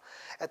fall.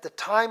 At the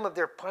time of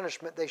their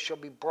punishment they shall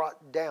be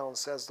brought down,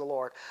 says the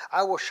Lord.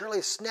 I will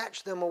surely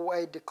snatch them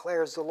away,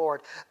 declares the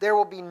Lord. There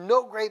will be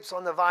no grapes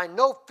on the vine,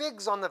 no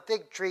figs on the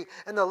fig tree,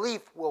 and the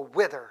leaf will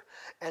wither.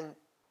 And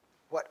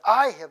what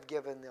I have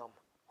given them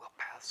will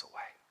pass away.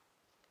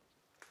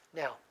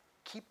 Now,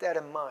 keep that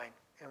in mind.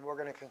 And we're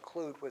going to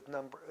conclude with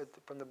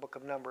from the book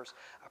of Numbers.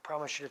 I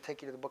promise you to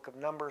take you to the book of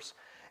Numbers.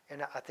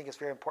 And I think it's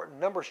very important.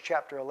 Numbers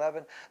chapter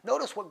 11.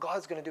 Notice what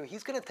God's going to do.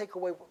 He's going to take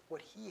away what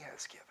he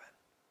has given.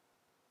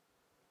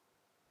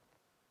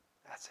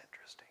 That's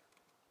interesting.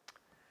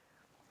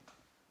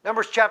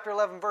 Numbers chapter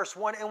 11, verse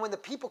 1. And when the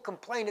people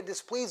complained, it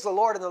displeased the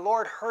Lord, and the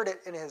Lord heard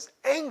it, and his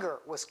anger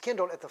was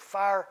kindled at the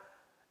fire.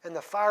 And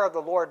the fire of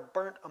the Lord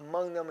burnt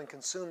among them and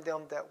consumed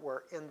them that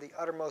were in the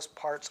uttermost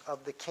parts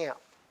of the camp.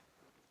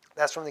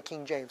 That's from the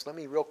King James. Let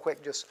me real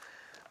quick just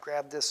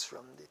grab this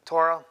from the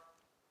Torah.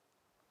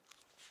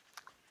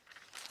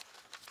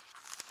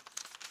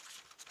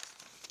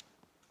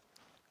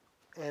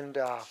 And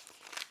so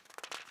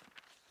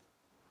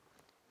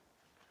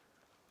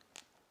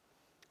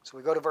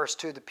we go to verse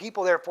 2. The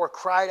people therefore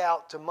cried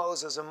out to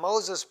Moses, and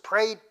Moses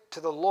prayed to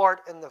the Lord,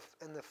 and the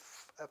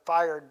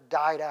fire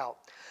died out.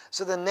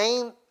 So the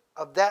name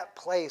of that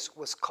place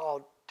was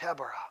called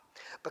Taberah,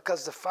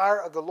 because the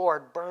fire of the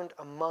Lord burned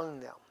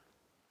among them.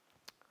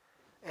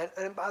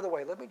 And by the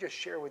way, let me just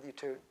share with you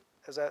too,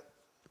 as I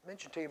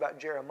mentioned to you about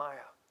Jeremiah,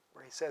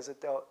 where he says that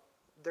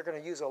they're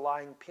going to use a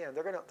lying pen.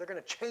 They're going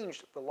to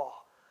change the law.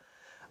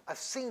 I've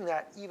seen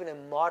that even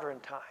in modern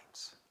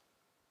times,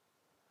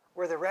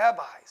 where the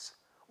rabbis,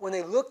 when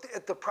they looked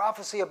at the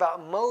prophecy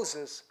about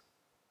Moses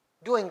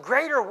doing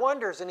greater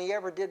wonders than he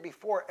ever did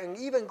before, and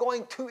even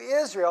going to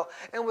Israel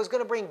and was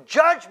going to bring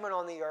judgment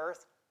on the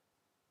earth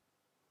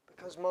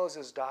because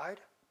Moses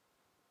died,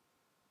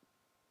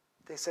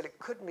 they said it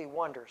couldn't be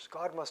wonders.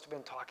 God must have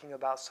been talking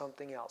about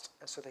something else.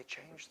 And so they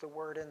changed the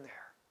word in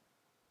there.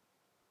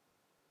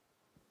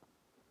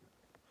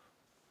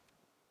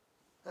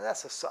 Now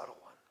that's a subtle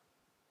one.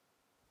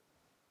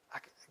 I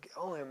can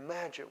only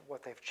imagine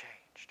what they've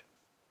changed.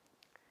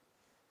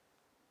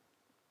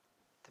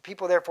 The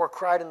people therefore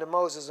cried unto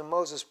Moses, and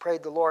Moses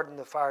prayed the Lord, and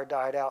the fire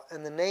died out.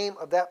 And the name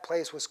of that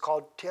place was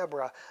called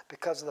Taberah,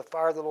 because of the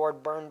fire of the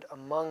Lord burned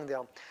among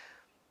them.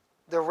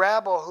 The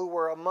rabble who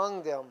were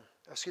among them,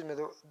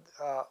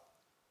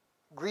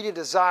 greedy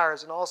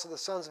desires, and also the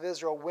sons of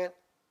Israel went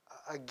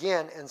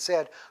again and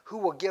said, who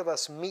will give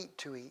us meat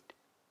to eat?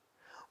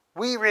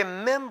 We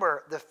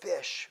remember the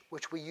fish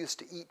which we used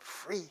to eat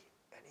free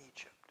in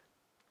Egypt.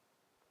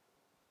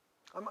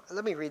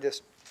 Let me read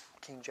this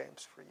King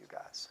James for you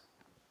guys.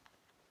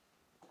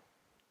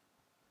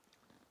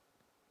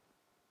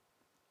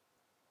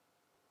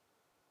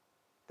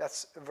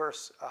 That's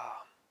verse...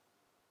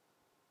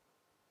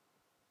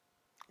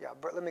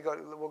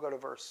 we'll go to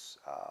verse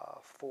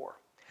 4.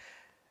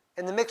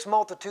 And the mixed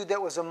multitude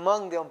that was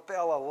among them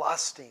fell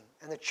a-lusting,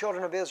 and the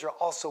children of Israel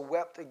also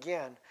wept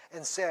again,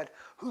 and said,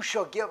 who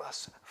shall give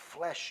us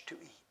flesh to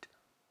eat?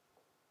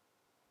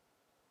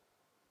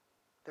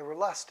 They were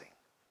lusting.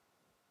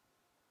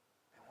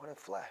 They wanted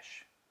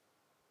flesh.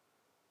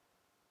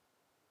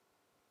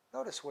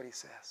 Notice what he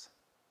says.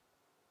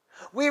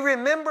 We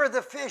remember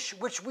the fish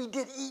which we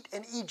did eat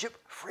in Egypt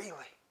freely.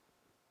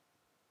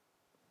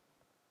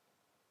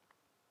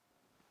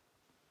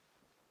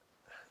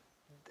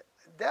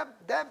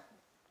 That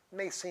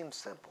may seem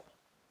simple.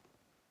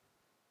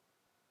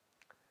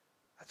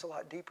 That's a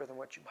lot deeper than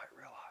what you might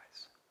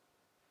realize.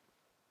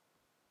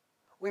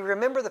 We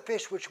remember the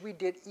fish which we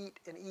did eat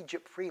in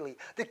Egypt freely.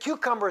 The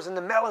cucumbers and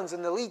the melons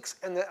and the leeks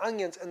and the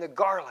onions and the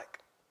garlic.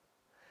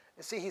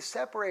 And see, he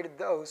separated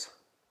those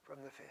from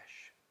the fish.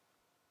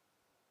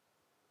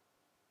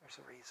 There's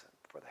a reason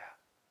for that.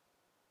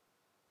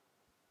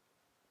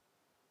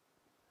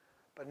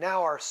 But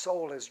now our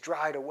soul is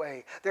dried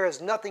away. There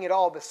is nothing at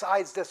all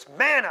besides this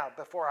manna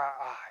before our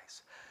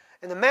eyes.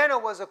 And the manna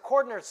was a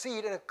cordon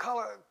seed, and a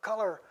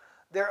color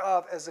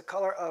thereof as the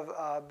color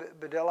of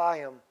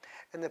bdellium.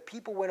 And the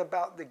people went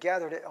about, they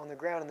gathered it on the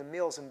ground in the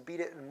mills, and beat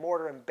it in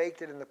mortar, and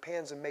baked it in the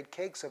pans, and made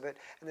cakes of it.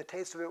 And the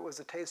taste of it was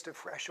the taste of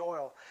fresh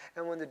oil.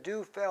 And when the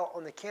dew fell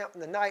on the camp in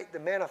the night, the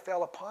manna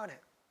fell upon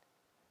it.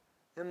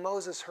 Then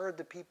Moses heard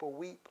the people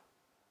weep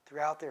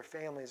throughout their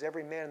families,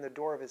 every man in the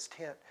door of his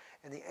tent.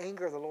 And the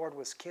anger of the Lord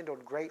was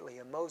kindled greatly,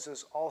 and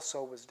Moses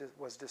also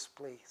was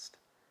displeased.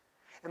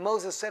 And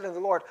Moses said unto the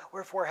Lord,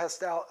 wherefore hast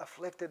thou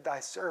afflicted thy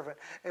servant?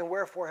 And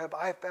wherefore have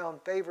I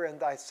found favor in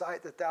thy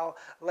sight, that thou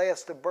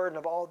layest the burden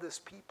of all this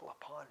people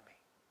upon me?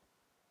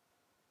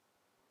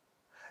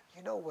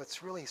 You know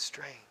what's really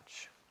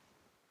strange?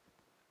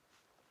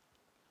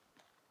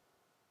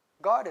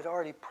 God had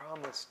already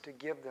promised to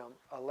give them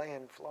a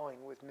land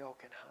flowing with milk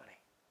and honey.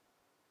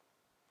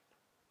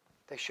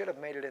 They should have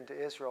made it into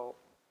Israel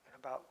in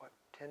about,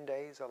 10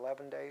 days,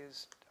 11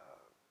 days,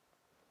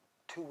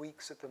 2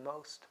 weeks at the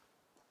most.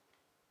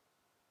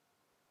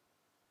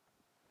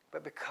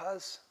 But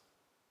because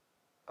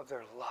of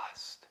their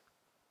lust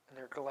and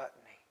their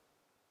gluttony,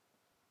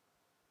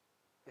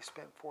 they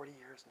spent 40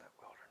 years in that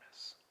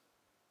wilderness.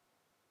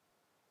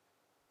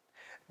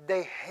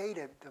 They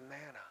hated the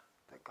manna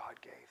that God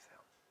gave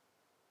them.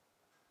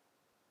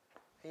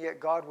 And yet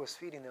God was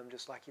feeding them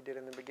just like He did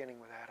in the beginning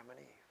with Adam and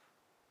Eve.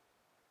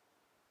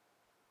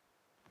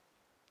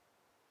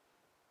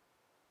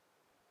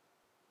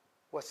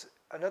 What's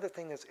another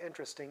thing that's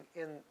interesting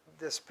in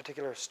this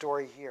particular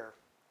story here,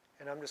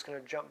 and I'm just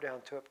going to jump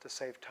down to it to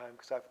save time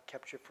because I've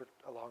kept you for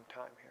a long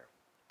time here.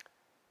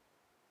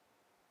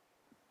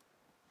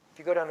 If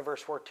you go down to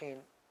verse 14,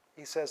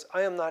 he says,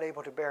 I am not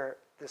able to bear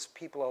this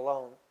people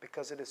alone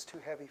because it is too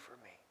heavy for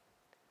me.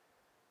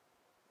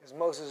 As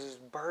Moses is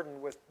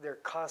burdened with their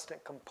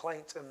constant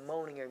complaints and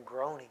moaning and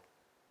groaning.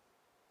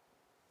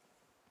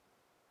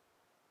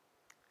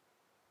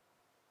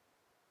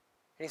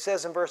 And he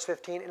says in verse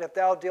 15, and if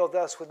thou deal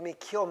thus with me,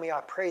 kill me,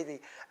 I pray thee,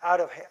 out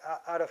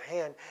of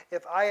hand.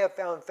 If I have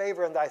found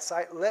favor in thy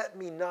sight, let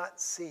me not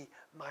see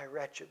my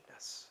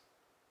wretchedness.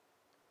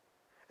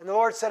 And the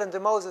Lord said unto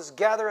Moses,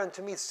 gather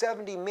unto me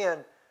 70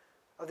 men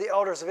of the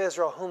elders of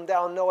Israel, whom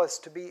thou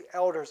knowest to be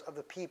elders of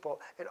the people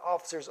and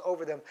officers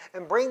over them,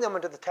 and bring them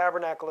into the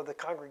tabernacle of the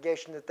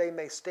congregation, that they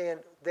may stand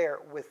there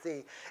with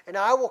thee. And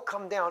I will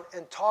come down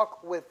and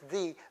talk with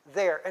thee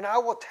there. And I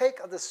will take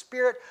of the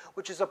Spirit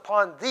which is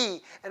upon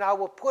thee, and I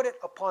will put it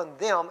upon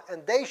them,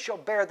 and they shall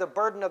bear the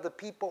burden of the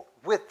people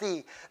with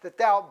thee, that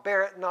thou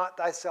bear it not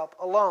thyself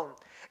alone.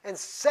 And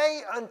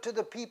say unto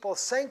the people,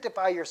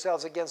 sanctify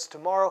yourselves against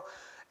tomorrow,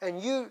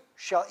 and you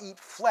shall eat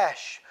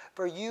flesh,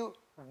 for you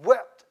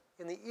wept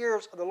in the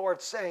ears of the Lord,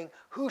 saying,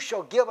 who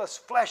shall give us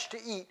flesh to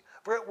eat?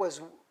 For it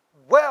was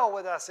well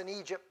with us in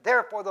Egypt.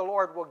 Therefore the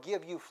Lord will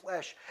give you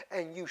flesh,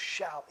 and you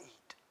shall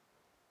eat.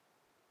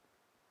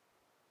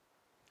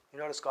 You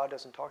notice God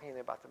doesn't talk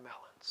anything about the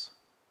melons.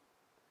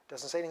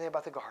 Doesn't say anything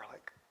about the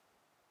garlic.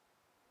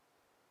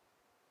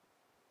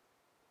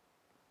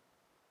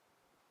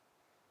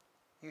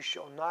 You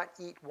shall not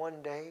eat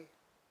 1 day,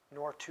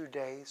 nor 2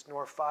 days,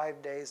 nor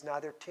 5 days,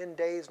 neither 10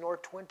 days, nor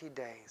 20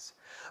 days,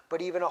 but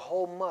even a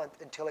whole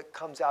month, until it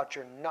comes out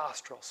your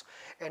nostrils,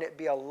 and it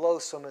be a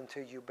loathsome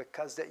unto you,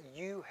 because that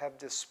you have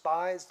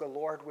despised the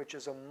Lord which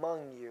is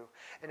among you,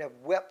 and have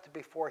wept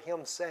before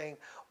him, saying,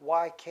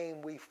 why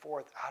came we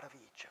forth out of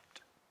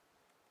Egypt?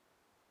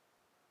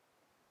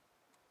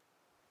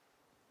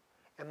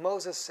 And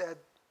Moses said,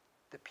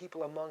 the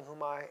people among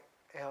whom I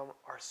am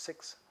are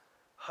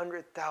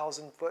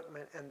 600,000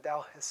 footmen, and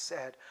thou hast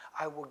said,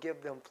 I will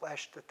give them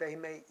flesh that they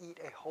may eat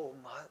a whole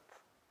month.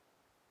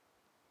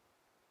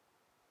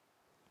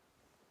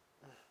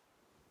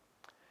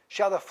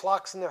 Shall the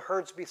flocks and the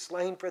herds be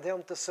slain for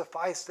them to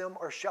suffice them,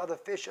 or shall the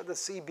fish of the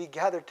sea be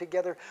gathered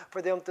together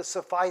for them to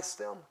suffice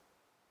them?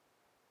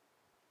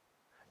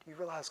 Do you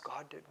realize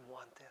God didn't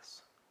want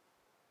this?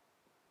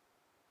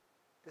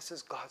 This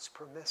is God's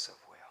permissive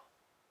will.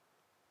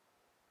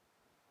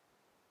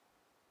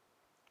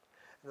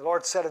 And the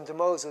Lord said unto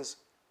Moses,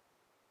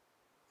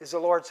 is the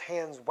Lord's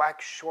hands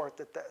waxed short,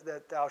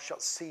 that thou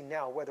shalt see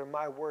now whether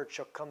my word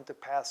shall come to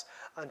pass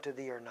unto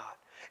thee or not?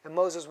 And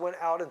Moses went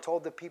out and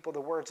told the people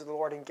the words of the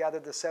Lord, and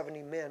gathered the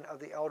 70 men of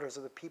the elders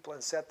of the people,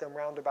 and set them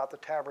round about the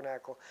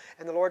tabernacle.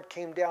 And the Lord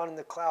came down in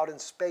the cloud, and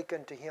spake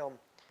unto him.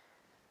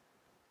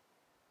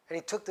 And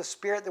he took the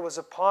Spirit that was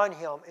upon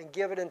him, and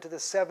gave it unto the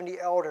 70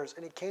 elders.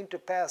 And it came to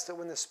pass that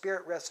when the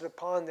Spirit rested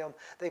upon them,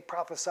 they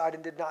prophesied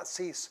and did not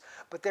cease.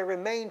 But there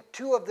remained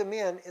 2 of the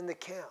men in the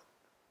camp.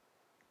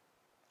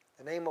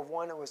 The name of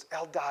one was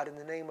Eldad, and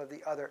the name of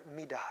the other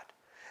Medad.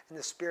 And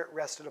the Spirit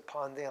rested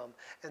upon them.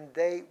 And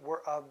they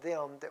were of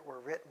them that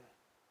were written,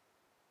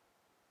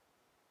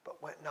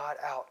 but went not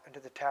out into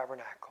the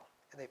tabernacle.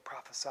 And they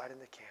prophesied in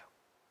the camp.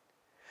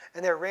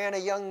 And there ran a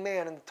young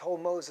man and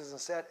told Moses, and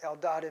said,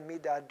 Eldad and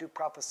Medad do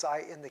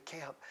prophesy in the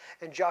camp.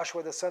 And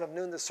Joshua the son of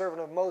Nun, the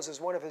servant of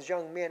Moses, one of his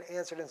young men,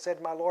 answered and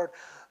said, my Lord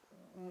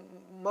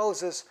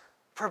Moses,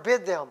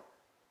 forbid them.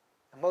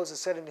 And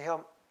Moses said unto him,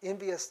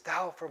 enviest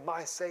thou for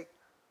my sake?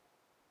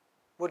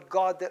 Would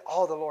God that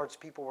all the Lord's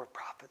people were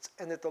prophets,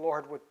 and that the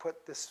Lord would put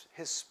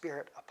his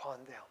Spirit upon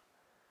them.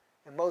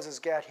 And Moses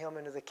gat him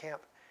into the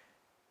camp,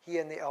 he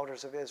and the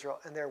elders of Israel,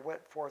 and there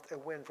went forth a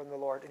wind from the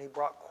Lord, and he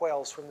brought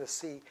quails from the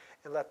sea,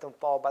 and let them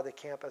fall by the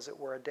camp, as it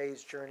were a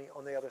day's journey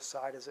on the other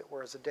side, as it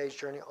were as a day's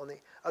journey on the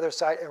other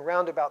side, and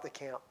round about the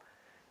camp,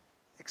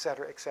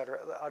 etc., etc.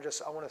 I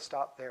want to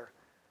stop there.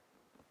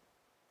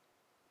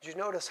 Did you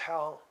notice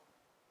how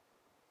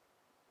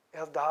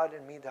Eldad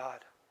and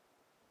Medad,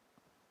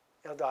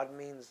 Eldad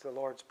means the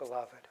Lord's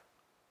beloved.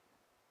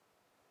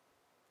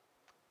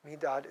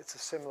 Medad, it's a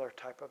similar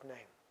type of name.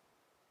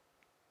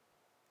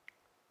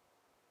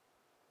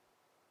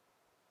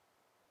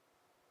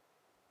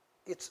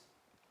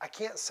 I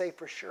can't say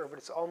for sure, but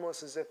it's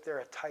almost as if they're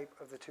a type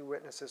of the two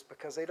witnesses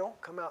because they don't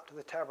come out to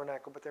the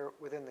tabernacle, but they're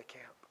within the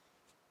camp.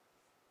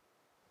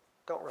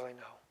 Don't really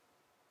know.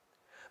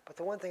 But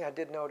the one thing I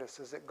did notice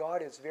is that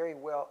God is very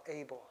well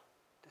able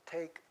to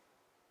take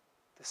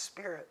the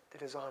spirit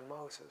that is on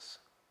Moses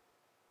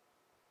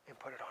and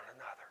put it on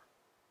another.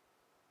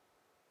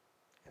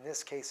 In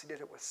this case, he did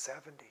it with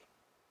 70.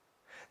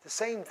 The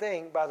same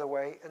thing, by the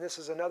way, and this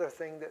is another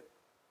thing that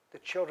the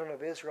children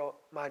of Israel,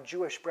 my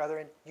Jewish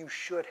brethren, you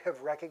should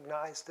have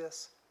recognized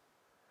this.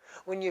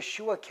 When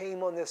Yeshua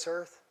came on this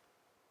earth,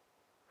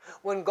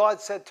 when God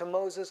said to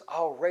Moses,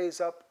 I'll raise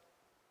up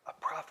a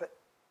prophet,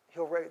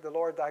 the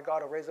Lord thy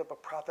God will raise up a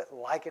prophet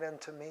like it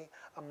unto me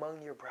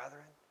among your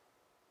brethren.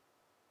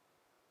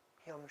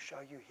 Him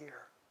shall you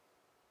hear.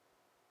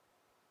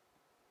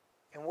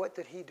 And what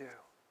did he do?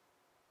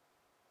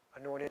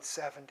 Anointed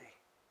 70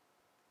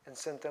 and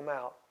sent them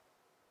out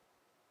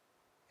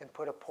and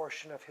put a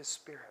portion of his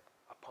spirit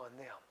upon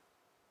them.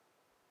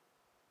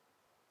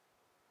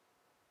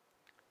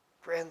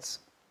 Friends,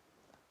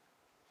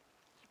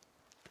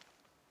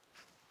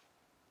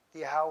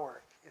 the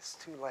hour is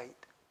too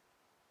late.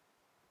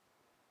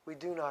 We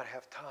do not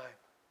have time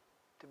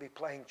to be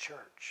playing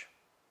church.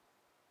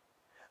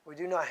 We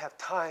do not have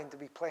time to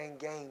be playing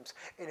games.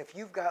 And if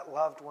you've got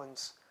loved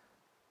ones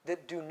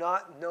that do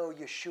not know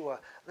Yeshua,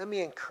 let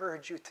me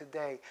encourage you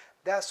today.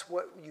 That's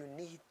what you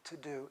need to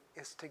do,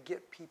 is to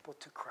get people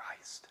to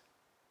Christ.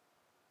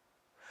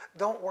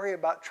 Don't worry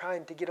about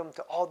trying to get them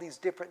to all these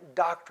different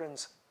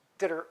doctrines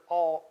that are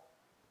all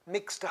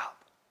mixed up.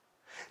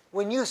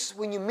 When you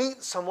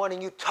meet someone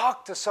and you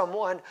talk to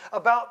someone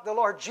about the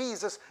Lord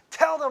Jesus,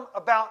 tell them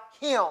about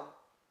Him.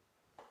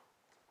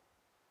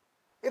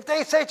 If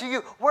they say to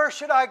you, where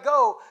should I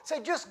go?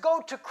 Say, just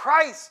go to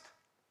Christ.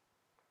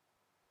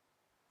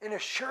 And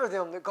assure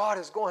them that God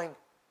is going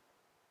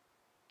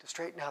to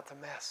straighten out the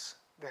mess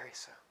very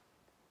soon.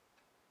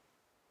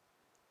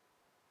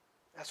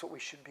 That's what we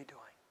should be doing.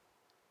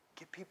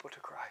 Get people to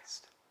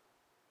Christ.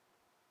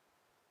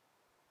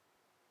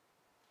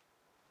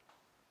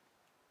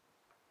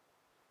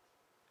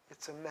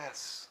 It's a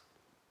mess.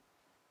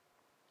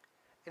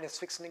 And it's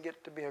fixing to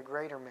get to be a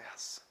greater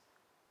mess.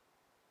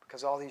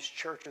 Because all these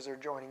churches are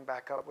joining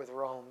back up with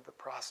Rome, the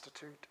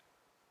prostitute,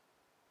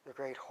 the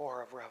great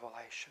whore of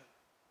Revelation.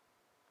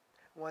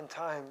 One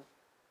time,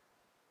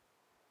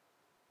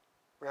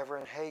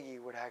 Reverend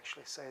Hagee would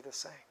actually say the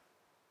same.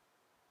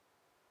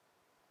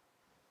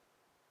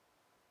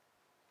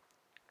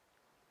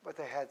 But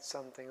they had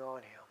something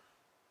on him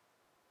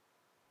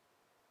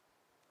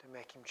to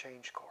make him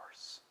change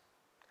course.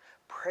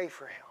 Pray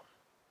for him.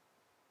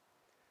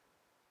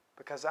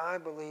 Because I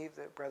believe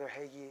that Brother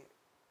Hagee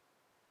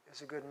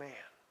is a good man.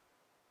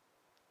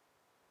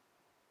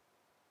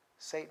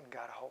 Satan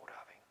got a hold of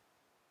him.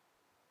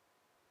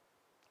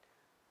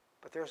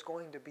 But there's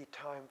going to be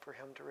time for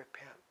him to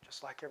repent,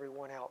 just like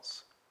everyone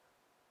else.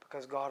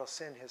 Because God will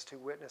send His two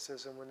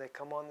witnesses, and when they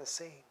come on the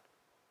scene,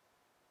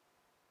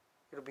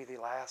 it'll be the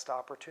last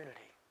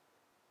opportunity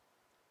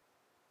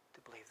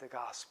to believe the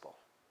gospel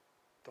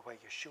the way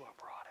Yeshua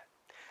brought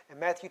it. In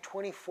Matthew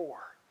 24,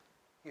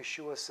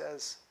 Yeshua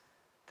says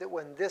that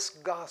when this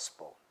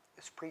gospel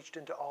is preached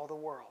into all the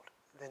world,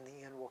 then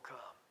the end will come.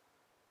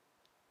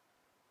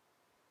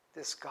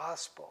 This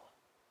gospel,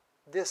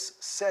 this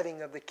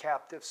setting of the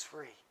captives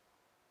free,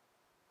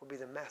 will be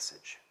the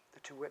message the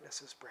two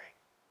witnesses bring.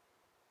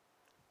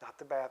 Not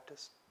the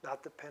Baptists,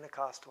 not the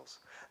Pentecostals,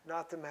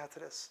 not the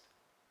Methodists,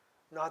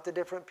 not the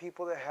different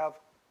people that have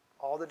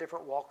all the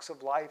different walks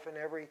of life and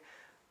every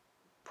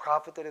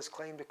prophet that has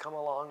claimed to come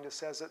along that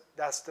says that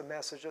that's the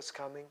message that's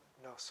coming.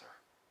 No, sir.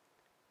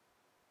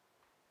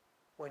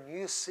 When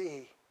you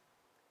see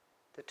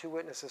the two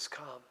witnesses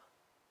come,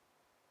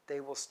 they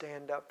will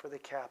stand up for the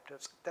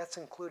captives. That's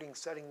including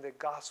setting the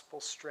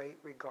gospel straight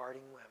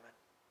regarding women.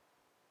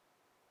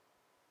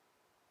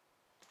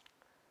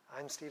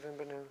 I'm Stephen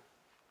Ben-Nun.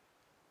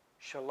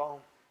 Shalom.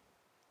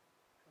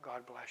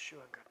 God bless you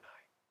and good night.